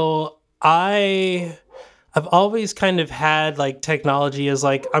past. So I've always kind of had like technology as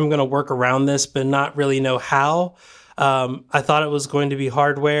like, I'm going to work around this, but not really know how. I thought it was going to be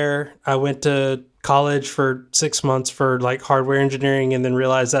hardware. I went to college for 6 months for like hardware engineering and then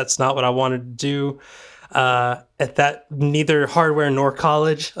realized that's not what I wanted to do. At that, neither hardware nor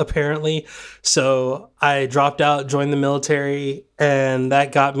college, apparently. So I dropped out, joined the military, and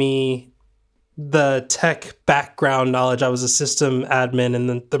that got me the tech background knowledge. I was a system admin in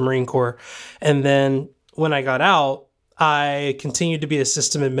the Marine Corps. And then when I got out, I continued to be a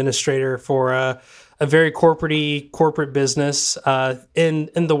system administrator for a very corporate business. In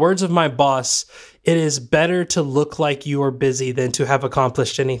the words of my boss, it is better to look like you are busy than to have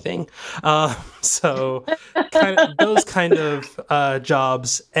accomplished anything. So those kind of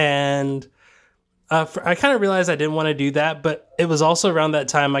jobs. And I kind of realized I didn't want to do that, but it was also around that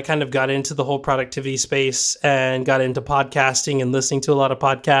time I kind of got into the whole productivity space and got into podcasting and listening to a lot of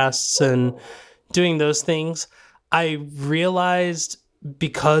podcasts and doing those things. I realized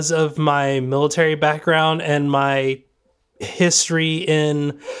because of my military background and my history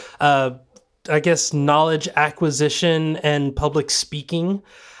in, I guess, knowledge acquisition and public speaking,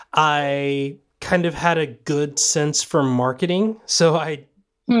 I kind of had a good sense for marketing. So I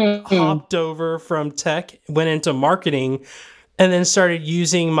hopped over from tech, went into marketing, and then started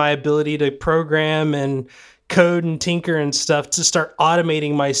using my ability to program and code and tinker and stuff to start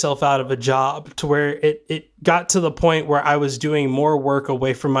automating myself out of a job to where it got to the point where I was doing more work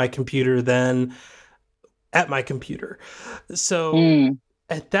away from my computer than at my computer. So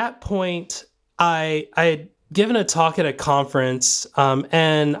at that point, I had given a talk at a conference,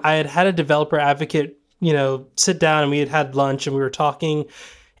 and I had a developer advocate, sit down, and we had lunch and we were talking,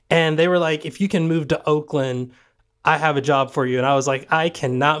 and they were like, if you can move to Oakland, I have a job for you. And I was like, I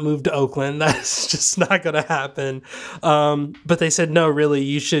cannot move to Oakland. That's just not going to happen. But they said, no, really,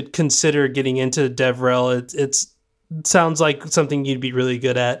 you should consider getting into DevRel. It sounds like something you'd be really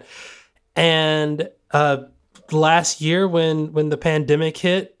good at. And last year when the pandemic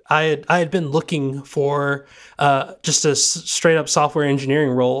hit, I had been looking for just a straight up software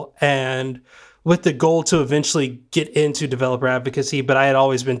engineering role. And with the goal to eventually get into developer advocacy, but I had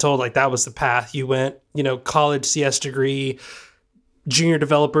always been told like that was the path. You went, college CS degree, junior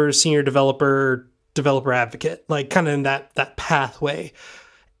developer, senior developer, developer advocate, like kind of in that pathway.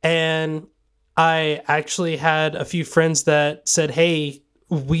 And I actually had a few friends that said, hey,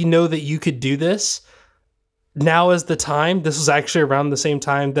 we know that you could do this. Now is the time. This was actually around the same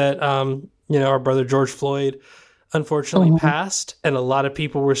time that, our brother George Floyd unfortunately passed. And a lot of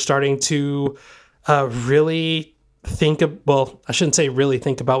people were starting to really I shouldn't say really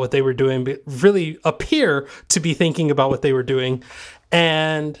think about what they were doing, but really appear to be thinking about what they were doing.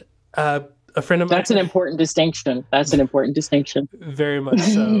 And a friend of mine. That's an important distinction. Very much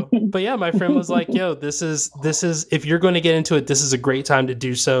so. But yeah, my friend was like, yo, this is, if you're going to get into it, this is a great time to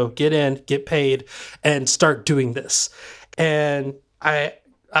do so. Get in, get paid, and start doing this. And I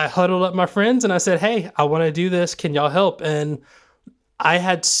huddled up my friends and I said, hey, I want to do this. Can y'all help? And I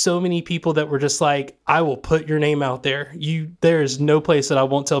had so many people that were just like, I will put your name out there. There is no place that I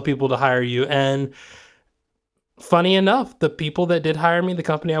won't tell people to hire you. And funny enough, the people that did hire me, the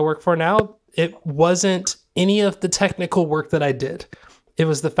company I work for now, it wasn't any of the technical work that I did. It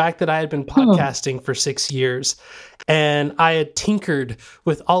was the fact that I had been podcasting for 6 years and I had tinkered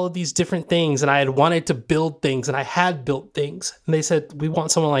with all of these different things and I had wanted to build things and I had built things. And they said, we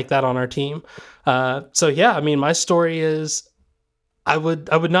want someone like that on our team. So yeah, I mean, my story is, I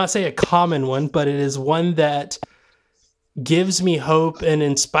would not say a common one, but it is one that gives me hope and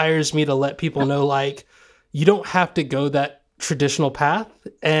inspires me to let people know, like, you don't have to go that traditional path.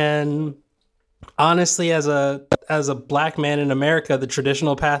 And honestly, as a Black man in America, the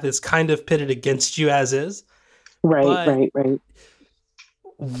traditional path is kind of pitted against you as is. Right.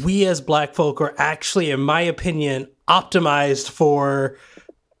 We as Black folk are actually, in my opinion, optimized for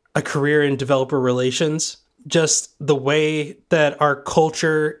a career in developer relations. Just the way that our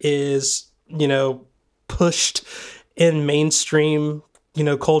culture is, pushed in mainstream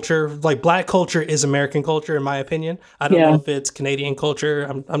culture. Like Black culture is American culture, in my opinion. I don't know if it's Canadian culture.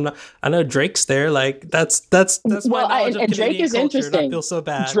 I'm not. I know Drake's there. Like that's my knowledge of Canadian Drake is culture, interesting. and I feel so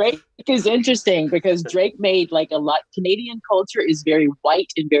bad. Drake is interesting because Drake made like a lot. Canadian culture is very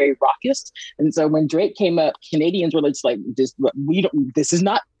white and very raucous, and so when Drake came up, Canadians were just like, This is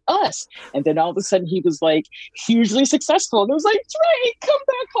not us. And then all of a sudden he was like hugely successful. And it was like, Drake, come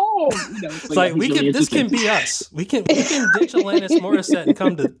back home. It's like this can be us. We can ditch Alanis Morissette and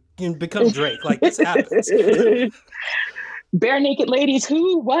come to become Drake. Like this happens. Bare naked ladies,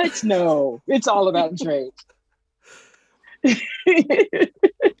 who? What? No, it's all about Drake.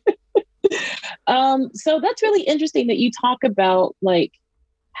 So that's really interesting that you talk about like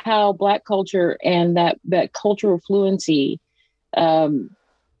how Black culture and that cultural fluency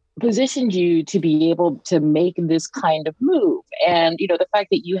positioned you to be able to make this kind of move. And, the fact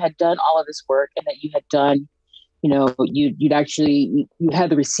that you had done all of this work and that you had done, you had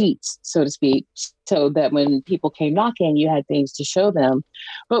the receipts, so to speak, so that when people came knocking, you had things to show them.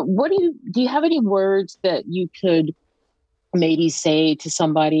 But do you have any words that you could maybe say to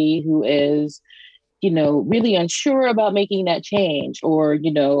somebody who is, really unsure about making that change? Or,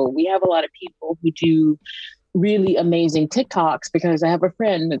 we have a lot of people who do really amazing TikToks, because I have a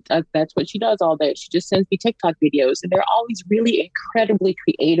friend that's what she does all day. She just sends me TikTok videos, and there are all these really incredibly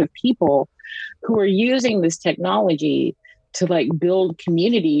creative people who are using this technology to like build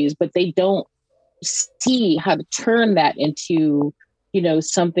communities, but they don't see how to turn that into,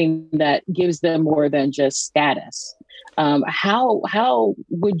 something that gives them more than just status. How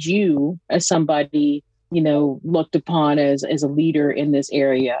would you, as somebody, looked upon as a leader in this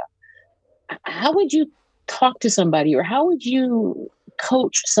area, how would you talk to somebody, or how would you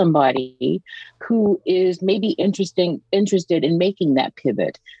coach somebody who is maybe interested in making that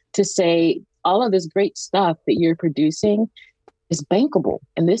pivot to say, all of this great stuff that you're producing is bankable,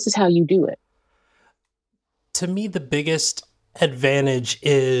 and this is how you do it? To me, the biggest advantage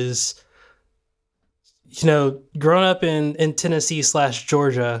is, growing up in Tennessee /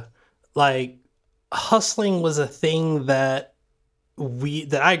 Georgia, like hustling was a thing that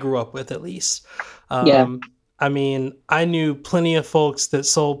I grew up with, at least. I mean, I knew plenty of folks that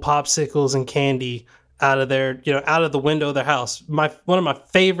sold popsicles and candy out of out of the window of their house. One of my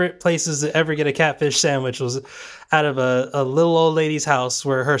favorite places to ever get a catfish sandwich was out of a little old lady's house,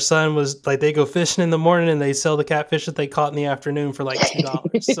 where her son was like, they go fishing in the morning and they sell the catfish that they caught in the afternoon for like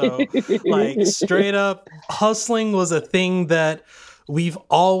 $2. So like straight up hustling was a thing that we've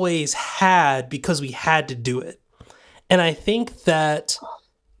always had because we had to do it. And I think that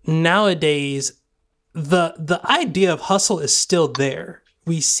nowadays the idea of hustle is still there.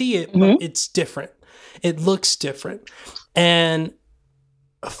 We see it, but it's different. It looks different. And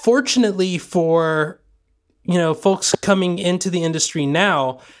fortunately for, folks coming into the industry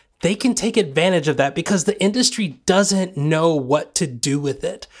now, they can take advantage of that because the industry doesn't know what to do with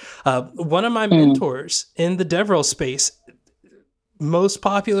it. One of my mentors in the DevRel space, most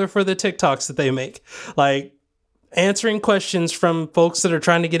popular for the TikToks that they make, like answering questions from folks that are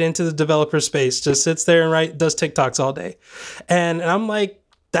trying to get into the developer space, just sits there and does TikToks all day. And I'm like,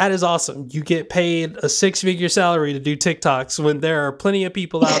 that is awesome. You get paid a 6-figure salary to do TikToks when there are plenty of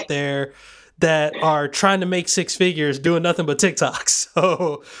people out there that are trying to make 6 figures doing nothing but TikToks.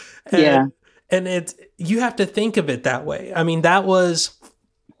 So, and you have to think of it that way. I mean, that was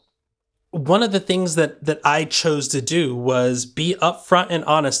one of the things that I chose to do, was be upfront and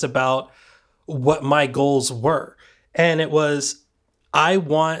honest about what my goals were. And it was, I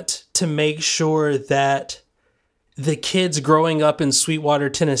want to make sure that the kids growing up in Sweetwater,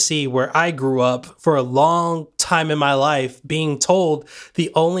 Tennessee, where I grew up for a long time in my life, being told the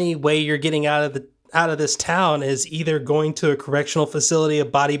only way you're getting out of this town is either going to a correctional facility, a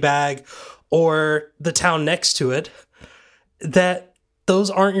body bag, or the town next to it, that those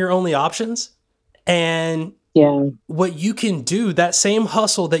aren't your only options. And what you can do, that same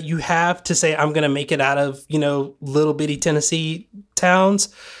hustle that you have to say, I'm going to make it out of, little bitty Tennessee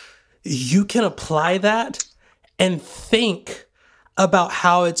towns, you can apply that and think about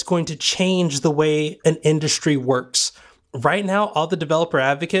how it's going to change the way an industry works. Right now, all the developer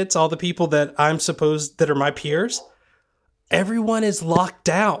advocates, all the people that that are my peers, everyone is locked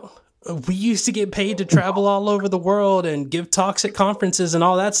down. We used to get paid to travel all over the world and give talks at conferences and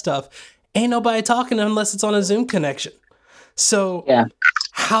all that stuff. Ain't nobody talking unless it's on a Zoom connection. So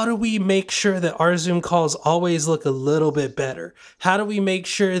how do we make sure that our Zoom calls always look a little bit better? How do we make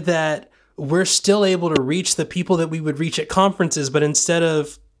sure that we're still able to reach the people that we would reach at conferences, but instead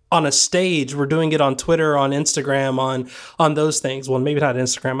of on a stage, we're doing it on Twitter, on Instagram, on those things? Well, maybe not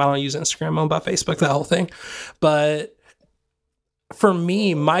Instagram. I don't use Instagram. I'm about Facebook, that whole thing. But for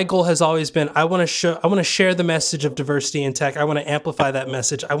me, my goal has always been, I want to share the message of diversity in tech. I want to amplify that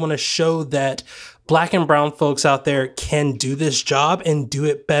message. I want to show that Black and brown folks out there can do this job and do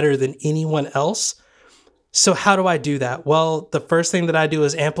it better than anyone else. So how do I do that? Well, the first thing that I do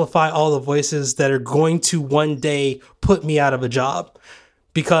is amplify all the voices that are going to one day put me out of a job,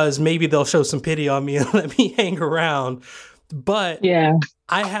 because maybe they'll show some pity on me and let me hang around. But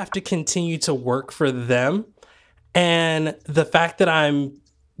I have to continue to work for them. And the fact that I'm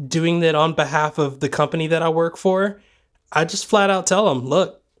doing that on behalf of the company that I work for, I just flat out tell them,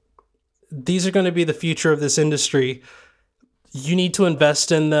 look, these are going to be the future of this industry. You need to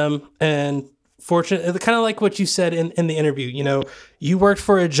invest in them. And fortunately, kind of like what you said in the interview, you worked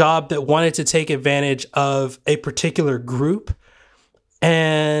for a job that wanted to take advantage of a particular group.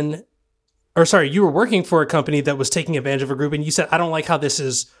 You were working for a company that was taking advantage of a group. And you said, I don't like how this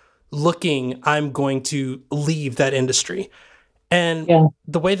is looking. I'm going to leave that industry. And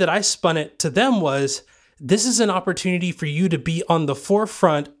the way that I spun it to them was, this is an opportunity for you to be on the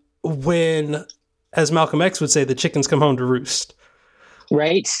forefront when, as Malcolm X would say, the chickens come home to roost.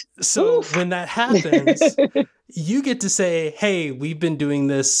 Right. So when that happens, you get to say, hey, we've been doing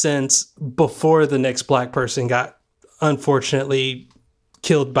this since before the next Black person got, unfortunately,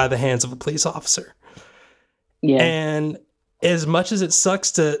 killed by the hands of a police officer. Yeah. And as much as it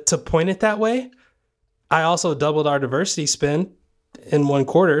sucks to point it that way, I also doubled our diversity spend in 1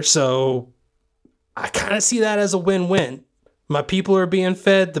 quarter. So I kind of see that as a win-win. My people are being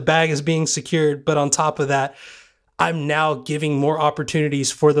fed, the bag is being secured. But on top of that, I'm now giving more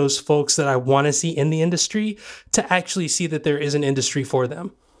opportunities for those folks that I want to see in the industry to actually see that there is an industry for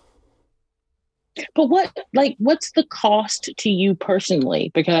them. But what's the cost to you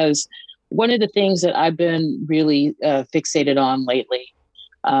personally? Because one of the things that I've been really fixated on lately,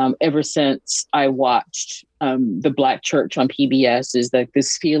 ever since I watched the Black Church on PBS, is that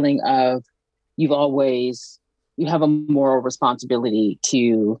this feeling of you have a moral responsibility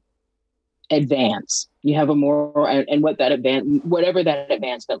to advance. You have a moral, and whatever that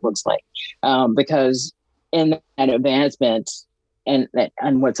advancement looks like, because in that advancement, and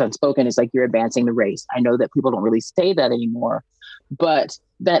what's unspoken is like, you're advancing the race. I know that people don't really say that anymore, but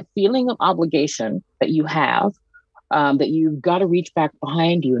that feeling of obligation that you have, that you've got to reach back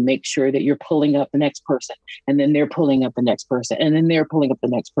behind you and make sure that you're pulling up the next person, and then they're pulling up the next person, and then they're pulling up the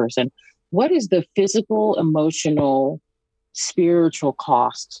next person. What is the physical, emotional, spiritual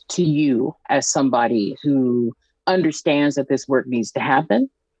cost to you as somebody who understands that this work needs to happen,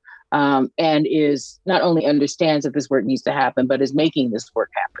 and is not only understands that this work needs to happen, but is making this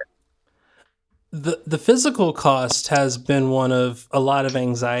work happen? The physical cost has been one of a lot of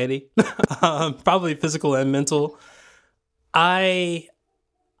anxiety, probably physical and mental. I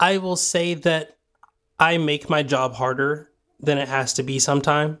I will say that I make my job harder than it has to be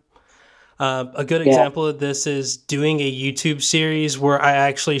sometime. A good example of this is doing a YouTube series where I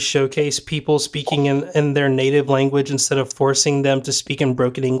actually showcase people speaking in their native language instead of forcing them to speak in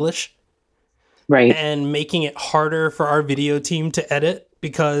broken English. Right. And making it harder for our video team to edit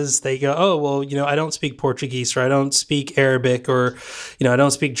because they go, oh, well, I don't speak Portuguese, or I don't speak Arabic, or, I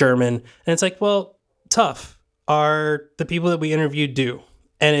don't speak German. And it's like, well, tough. Are the people that we interviewed do.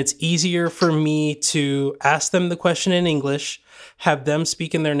 And it's easier for me to ask them the question in English, have them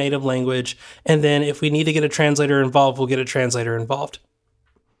speak in their native language, and then if we need to get a translator involved, we'll get a translator involved.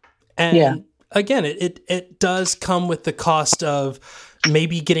 And again, it does come with the cost of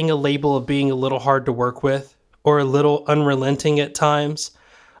maybe getting a label of being a little hard to work with, or a little unrelenting at times,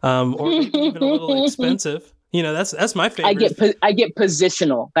 or maybe even a little expensive. That's my favorite. I get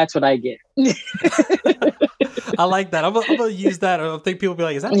positional. That's what I get. I like that. I'm gonna use that. I think people will be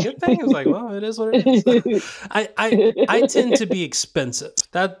like, "Is that a good thing?" It's like, well, it is what it is. I tend to be expensive.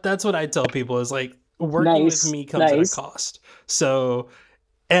 That's what I tell people is like working with me comes at a cost. So,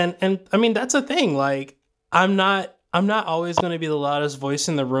 and I mean that's a thing. Like I'm not always going to be the loudest voice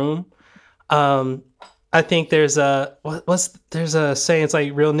in the room. I think there's a saying, it's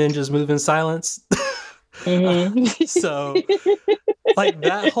like real ninjas move in silence. Mm-hmm. So like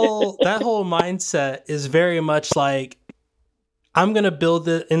that whole mindset is very much like, I'm going to build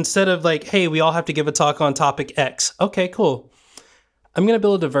it instead of like, hey, we all have to give a talk on topic X. Okay, cool. I'm going to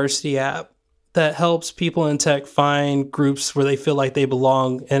build a diversity app that helps people in tech find groups where they feel like they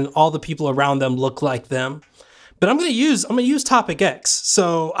belong and all the people around them look like them. But I'm going to use topic X.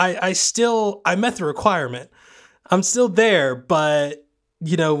 So I met the requirement. I'm still there, but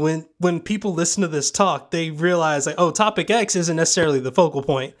when people listen to this talk, they realize like, oh, topic X isn't necessarily the focal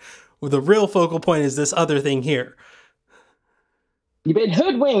point. Well, the real focal point is this other thing here. You've been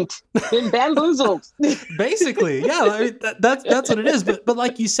hoodwinked, been bamboozled. Basically, yeah, I mean, that's what it is. But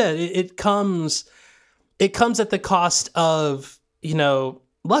like you said, it comes at the cost of,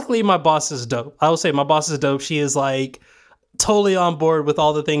 luckily my boss is dope. I will say my boss is dope. She is like totally on board with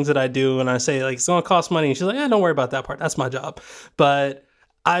all the things that I do. And I say like, it's going to cost money. And she's like, yeah, don't worry about that part. That's my job. But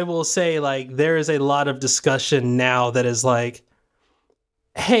I will say like, there is a lot of discussion now that is like,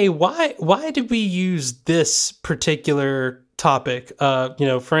 hey, why did we use this particular topic?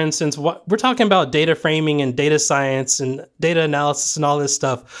 For instance, we're talking about data framing and data science and data analysis and all this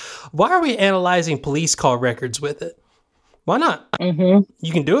stuff. Why are we analyzing police call records with it? Why not? Mm-hmm.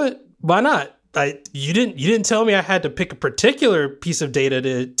 You can do it. Why not? You didn't tell me I had to pick a particular piece of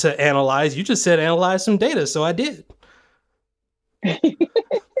data to analyze. You just said analyze some data, so I did.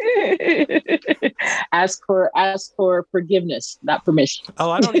 Ask for forgiveness, not permission.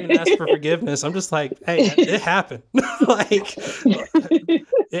 Oh, I don't even ask for forgiveness. I'm just like, hey, it happened. Like,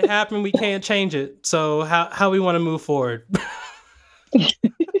 it happened. We can't change it. So how we want to move forward?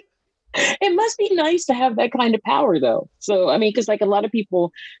 It must be nice to have that kind of power, though. So, I mean, because like a lot of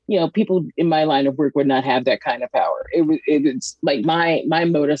people, people in my line of work would not have that kind of power. It's like my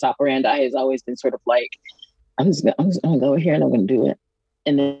modus operandi has always been sort of like, I'm just gonna go here and I'm gonna do it.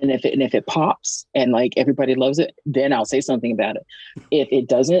 And then if it pops and like everybody loves it, then I'll say something about it. If it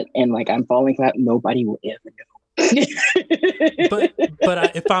doesn't and like I'm falling flat, nobody will ever know.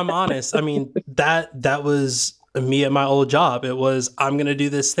 but if I'm honest, I mean that was me at my old job. It was, I'm gonna do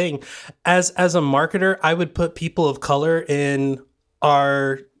this thing. As a marketer, I would put people of color in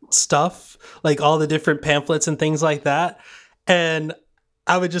our stuff, like all the different pamphlets and things like that, and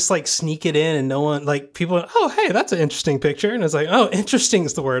I would just like sneak it in and no one, like people went, oh, hey, that's an interesting picture. And it's like, oh, interesting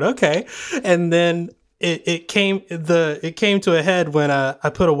is the word. Okay. And then it came to a head when I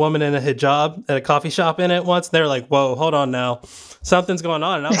put a woman in a hijab at a coffee shop in it once. They're like, whoa, hold on now. Something's going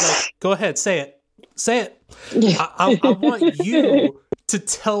on. And I was like, go ahead, say it. I want you to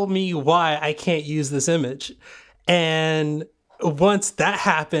tell me why I can't use this image. And once that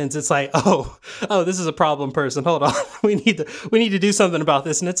happens, it's like, oh, this is a problem person. Hold on. We need to do something about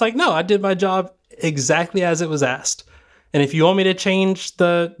this. And it's like, no, I did my job exactly as it was asked. And if you want me to change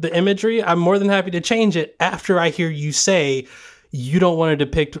the imagery, I'm more than happy to change it after I hear you say you don't want to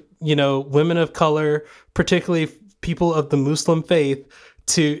depict, women of color, particularly people of the Muslim faith,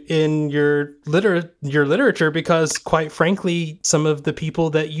 in your literature, because quite frankly, some of the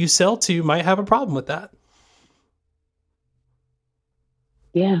people that you sell to might have a problem with that.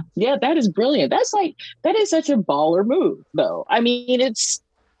 Yeah, that is brilliant. That is such a baller move, though. I mean,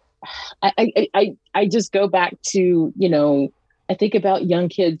 I just go back to, I think about young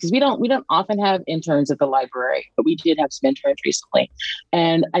kids because we don't often have interns at the library, but we did have some interns recently.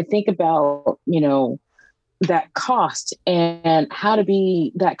 And I think about, that cost and how to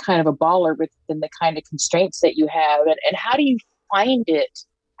be that kind of a baller within the kind of constraints that you have, and how do you find it?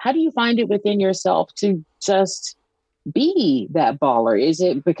 How do you find it within yourself to just be that baller? Is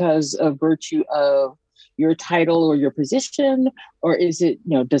it because of virtue of your title or your position, or is it,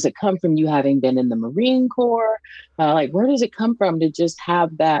 does it come from you having been in the Marine Corps? Like, where does it come from to just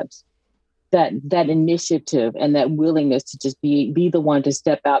have that initiative and that willingness to just be the one to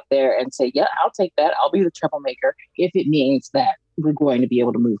step out there and say, yeah, I'll take that. I'll be the troublemaker if it means that we're going to be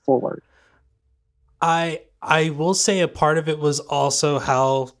able to move forward. I will say a part of it was also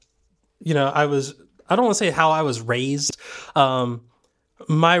how, I don't want to say how I was raised.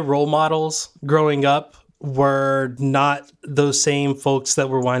 My role models growing up were not those same folks that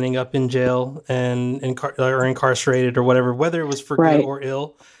were winding up in jail and or incarcerated or whatever, whether it was for good or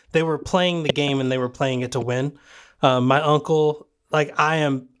ill. They were playing the game and they were playing it to win. My uncle, like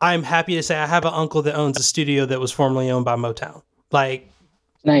I'm happy to say I have an uncle that owns a studio that was formerly owned by Motown. Like,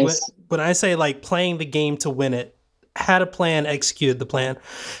 nice. When I say like playing the game to win it, had a plan, executed the plan.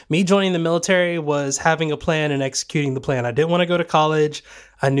 Me joining the military was having a plan and executing the plan. I didn't want to go to college.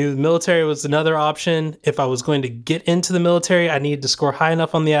 I knew the military was another option. If I was going to get into the military, I needed to score high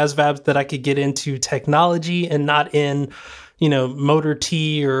enough on the ASVABs that I could get into technology and not in, motor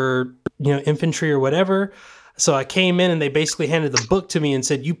T or, infantry or whatever. So I came in and they basically handed the book to me and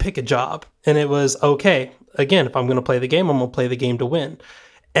said, you pick a job. And it was, okay, again, if I'm going to play the game, I'm going to play the game to win.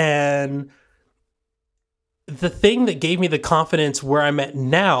 And the thing that gave me the confidence where I'm at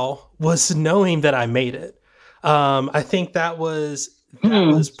now was knowing that I made it. I think that was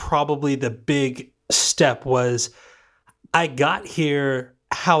probably the big step. Was I got here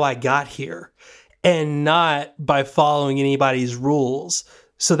how I got here and not by following anybody's rules.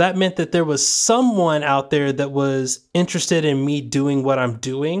 So that meant that there was someone out there that was interested in me doing what I'm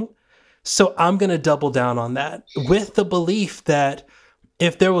doing. So I'm going to double down on that with the belief that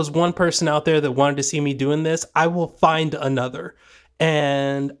if there was one person out there that wanted to see me doing this, I will find another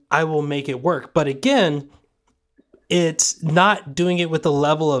and I will make it work. But again, it's not doing it with a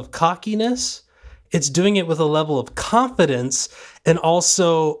level of cockiness. It's doing it with a level of confidence and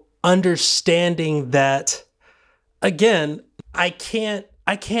also understanding that, again, I can't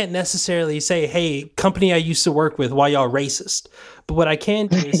necessarily say, hey, company I used to work with, why y'all racist? But what I can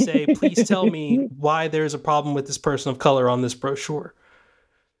do is say, please tell me why there's a problem with this person of color on this brochure.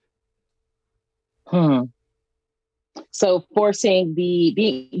 So forcing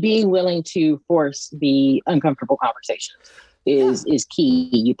being willing to force the uncomfortable conversations is key,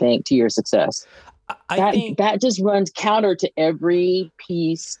 you think, to your success. I think that just runs counter to every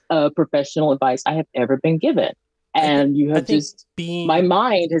piece of professional advice I have ever been given. And you have my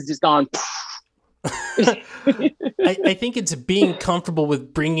mind has just gone. I think it's being comfortable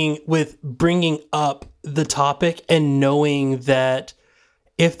with bringing up the topic and knowing that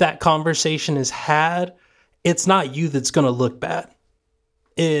if that conversation is had, it's not you that's going to look bad.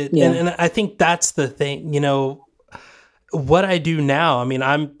 And I think that's the thing, what I do now. I mean,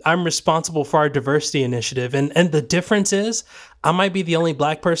 I'm responsible for our diversity initiative. And the difference is I might be the only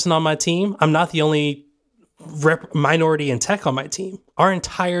Black person on my team. I'm not the only minority in tech on my team. Our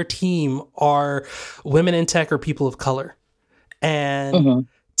entire team are women in tech or people of color. And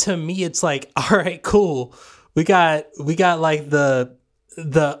to me, it's like, all right, cool. We got like the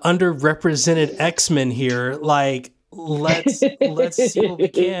underrepresented X-Men here. Like, let's see what we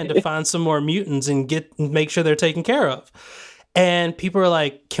can to find some more mutants and make sure they're taken care of. And people are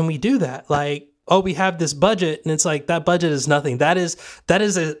like, can we do that? Like, oh, we have this budget. And it's like, that budget is nothing. That is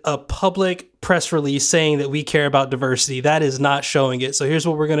a public press release saying that we care about diversity. That is not showing it. So here's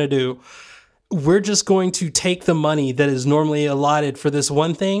what we're going to do. We're just going to take the money that is normally allotted for this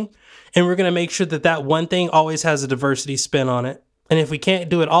one thing, and we're going to make sure that one thing always has a diversity spin on it. And if we can't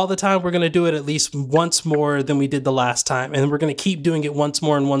do it all the time, we're going to do it at least once more than we did the last time. And we're going to keep doing it once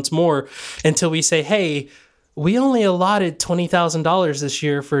more and once more until we say, hey, we only allotted $20,000 this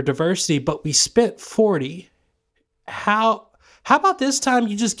year for diversity, but we spent $40,000. How about this time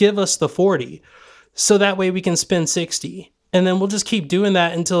you just give us the 40 so that way we can spend 60? And then we'll just keep doing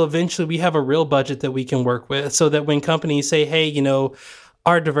that until eventually we have a real budget that we can work with, so that when companies say, hey,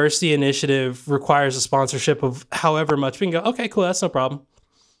 our diversity initiative requires a sponsorship of however much, we can go, okay, cool, that's no problem.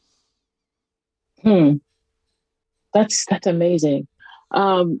 That's amazing.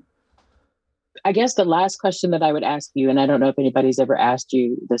 I guess the last question that I would ask you, and I don't know if anybody's ever asked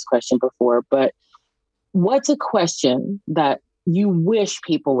you this question before, but what's a question that you wish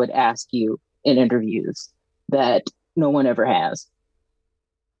people would ask you in interviews that no one ever has?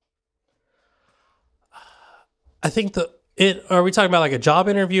 I think are we talking about like a job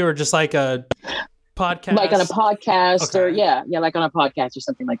interview or just like a podcast? Like on a podcast or Okay. like on a podcast or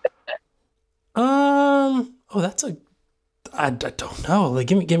something like that. Oh, that's a, I don't know. Like,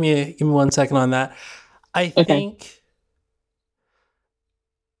 give me 1 second on that. I Okay. think,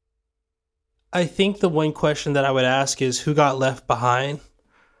 I think the one question that I would ask is who got left behind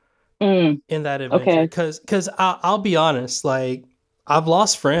in that adventure? Okay. Because I'll be honest, like I've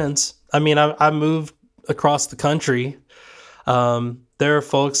lost friends. I mean, I moved across the country. There are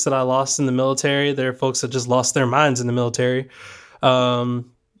folks that I lost in the military. There are folks that just lost their minds in the military. I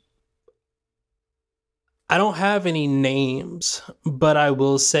don't have any names, but I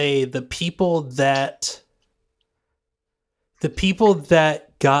will say the people that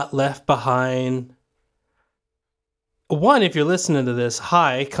got left behind. One, if you're listening to this,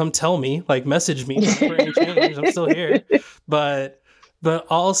 hi, come tell me, like message me for any change. I'm still here. But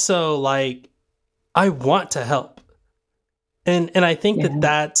also like I want to help. And I think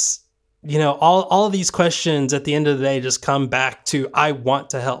that's, you know, all of these questions at the end of the day just come back to I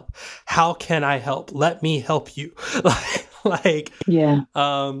want to help. How can I help? Let me help you.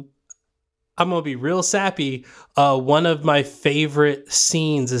 I'm gonna be real sappy. One of my favorite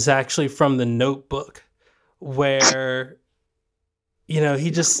scenes is actually from The Notebook, where, you know,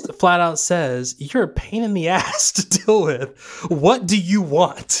 he just flat out says, "You're a pain in the ass to deal with. What do you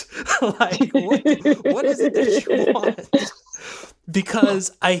want? Like, what is it that you want?"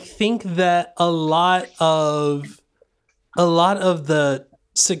 Because I think that a lot of the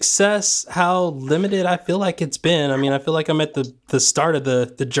success, how limited I feel like it's been. I mean, I feel like I'm at the start of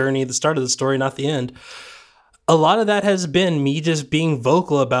the journey, the start of the story, not the end. A lot of that has been me just being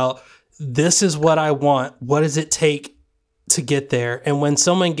vocal about, this is what I want. What does it take to get there? And when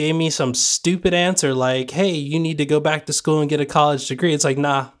someone gave me some stupid answer like, hey, you need to go back to school and get a college degree, it's like,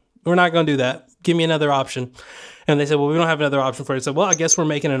 nah, we're not going to do that. Give me another option. And they said, well, we don't have another option for it. I said, well, I guess we're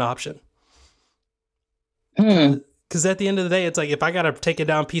making an option. Because at the end of the day, it's like, if I got to take it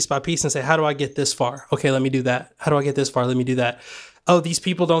down piece by piece and say, how do I get this far? Okay, let me do that. How do I get this far? Let me do that. Oh, these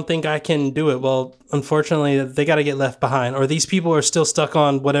people don't think I can do it. Well, unfortunately, they got to get left behind. Or these people are still stuck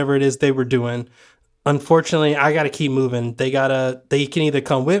on whatever it is they were doing. Unfortunately, I got to keep moving. They can either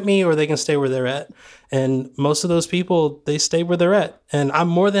come with me or they can stay where they're at. And most of those people, they stay where they're at. And I'm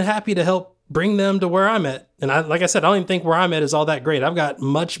more than happy to help bring them to where I'm at. And like I said, I don't even think where I'm at is all that great. I've got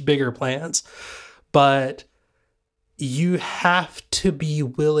much bigger plans. But you have to be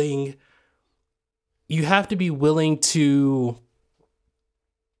willing to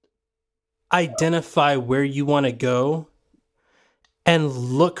identify where you want to go and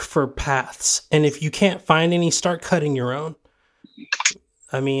look for paths. And if you can't find any, start cutting your own.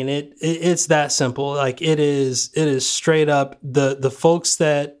 I mean, it's that simple. Like it is straight up. The folks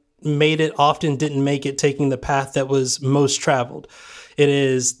that made it often didn't make it taking the path that was most traveled.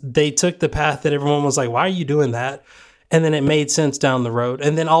 They took the path that everyone was like, why are you doing that? And then it made sense down the road.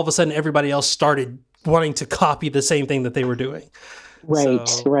 And then all of a sudden everybody else started wanting to copy the same thing that they were doing.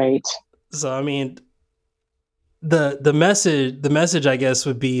 Right. So I mean, the message I guess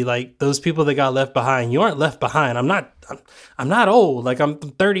would be like, those people that got left behind, you aren't left behind. I'm not old. Like I'm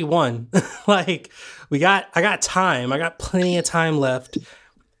 31. Like I got time. I got plenty of time left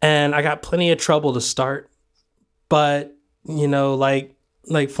and I got plenty of trouble to start. But, you know, like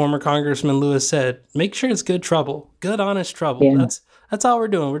former Congressman Lewis said, make sure it's good trouble, good, honest trouble. Yeah. That's all we're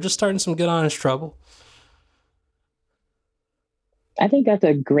doing. We're just starting some good, honest trouble. I think that's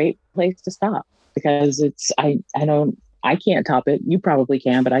a great place to stop because I can't top it. You probably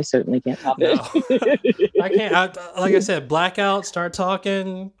can, but I certainly can't top it. I can't. Like I said, blackout, start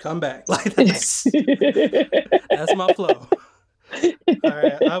talking, come back. Like that's my flow. All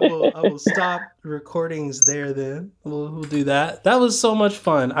right, I will stop recordings there. Then we'll do that. That was so much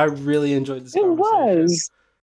fun. I really enjoyed this conversation. It was.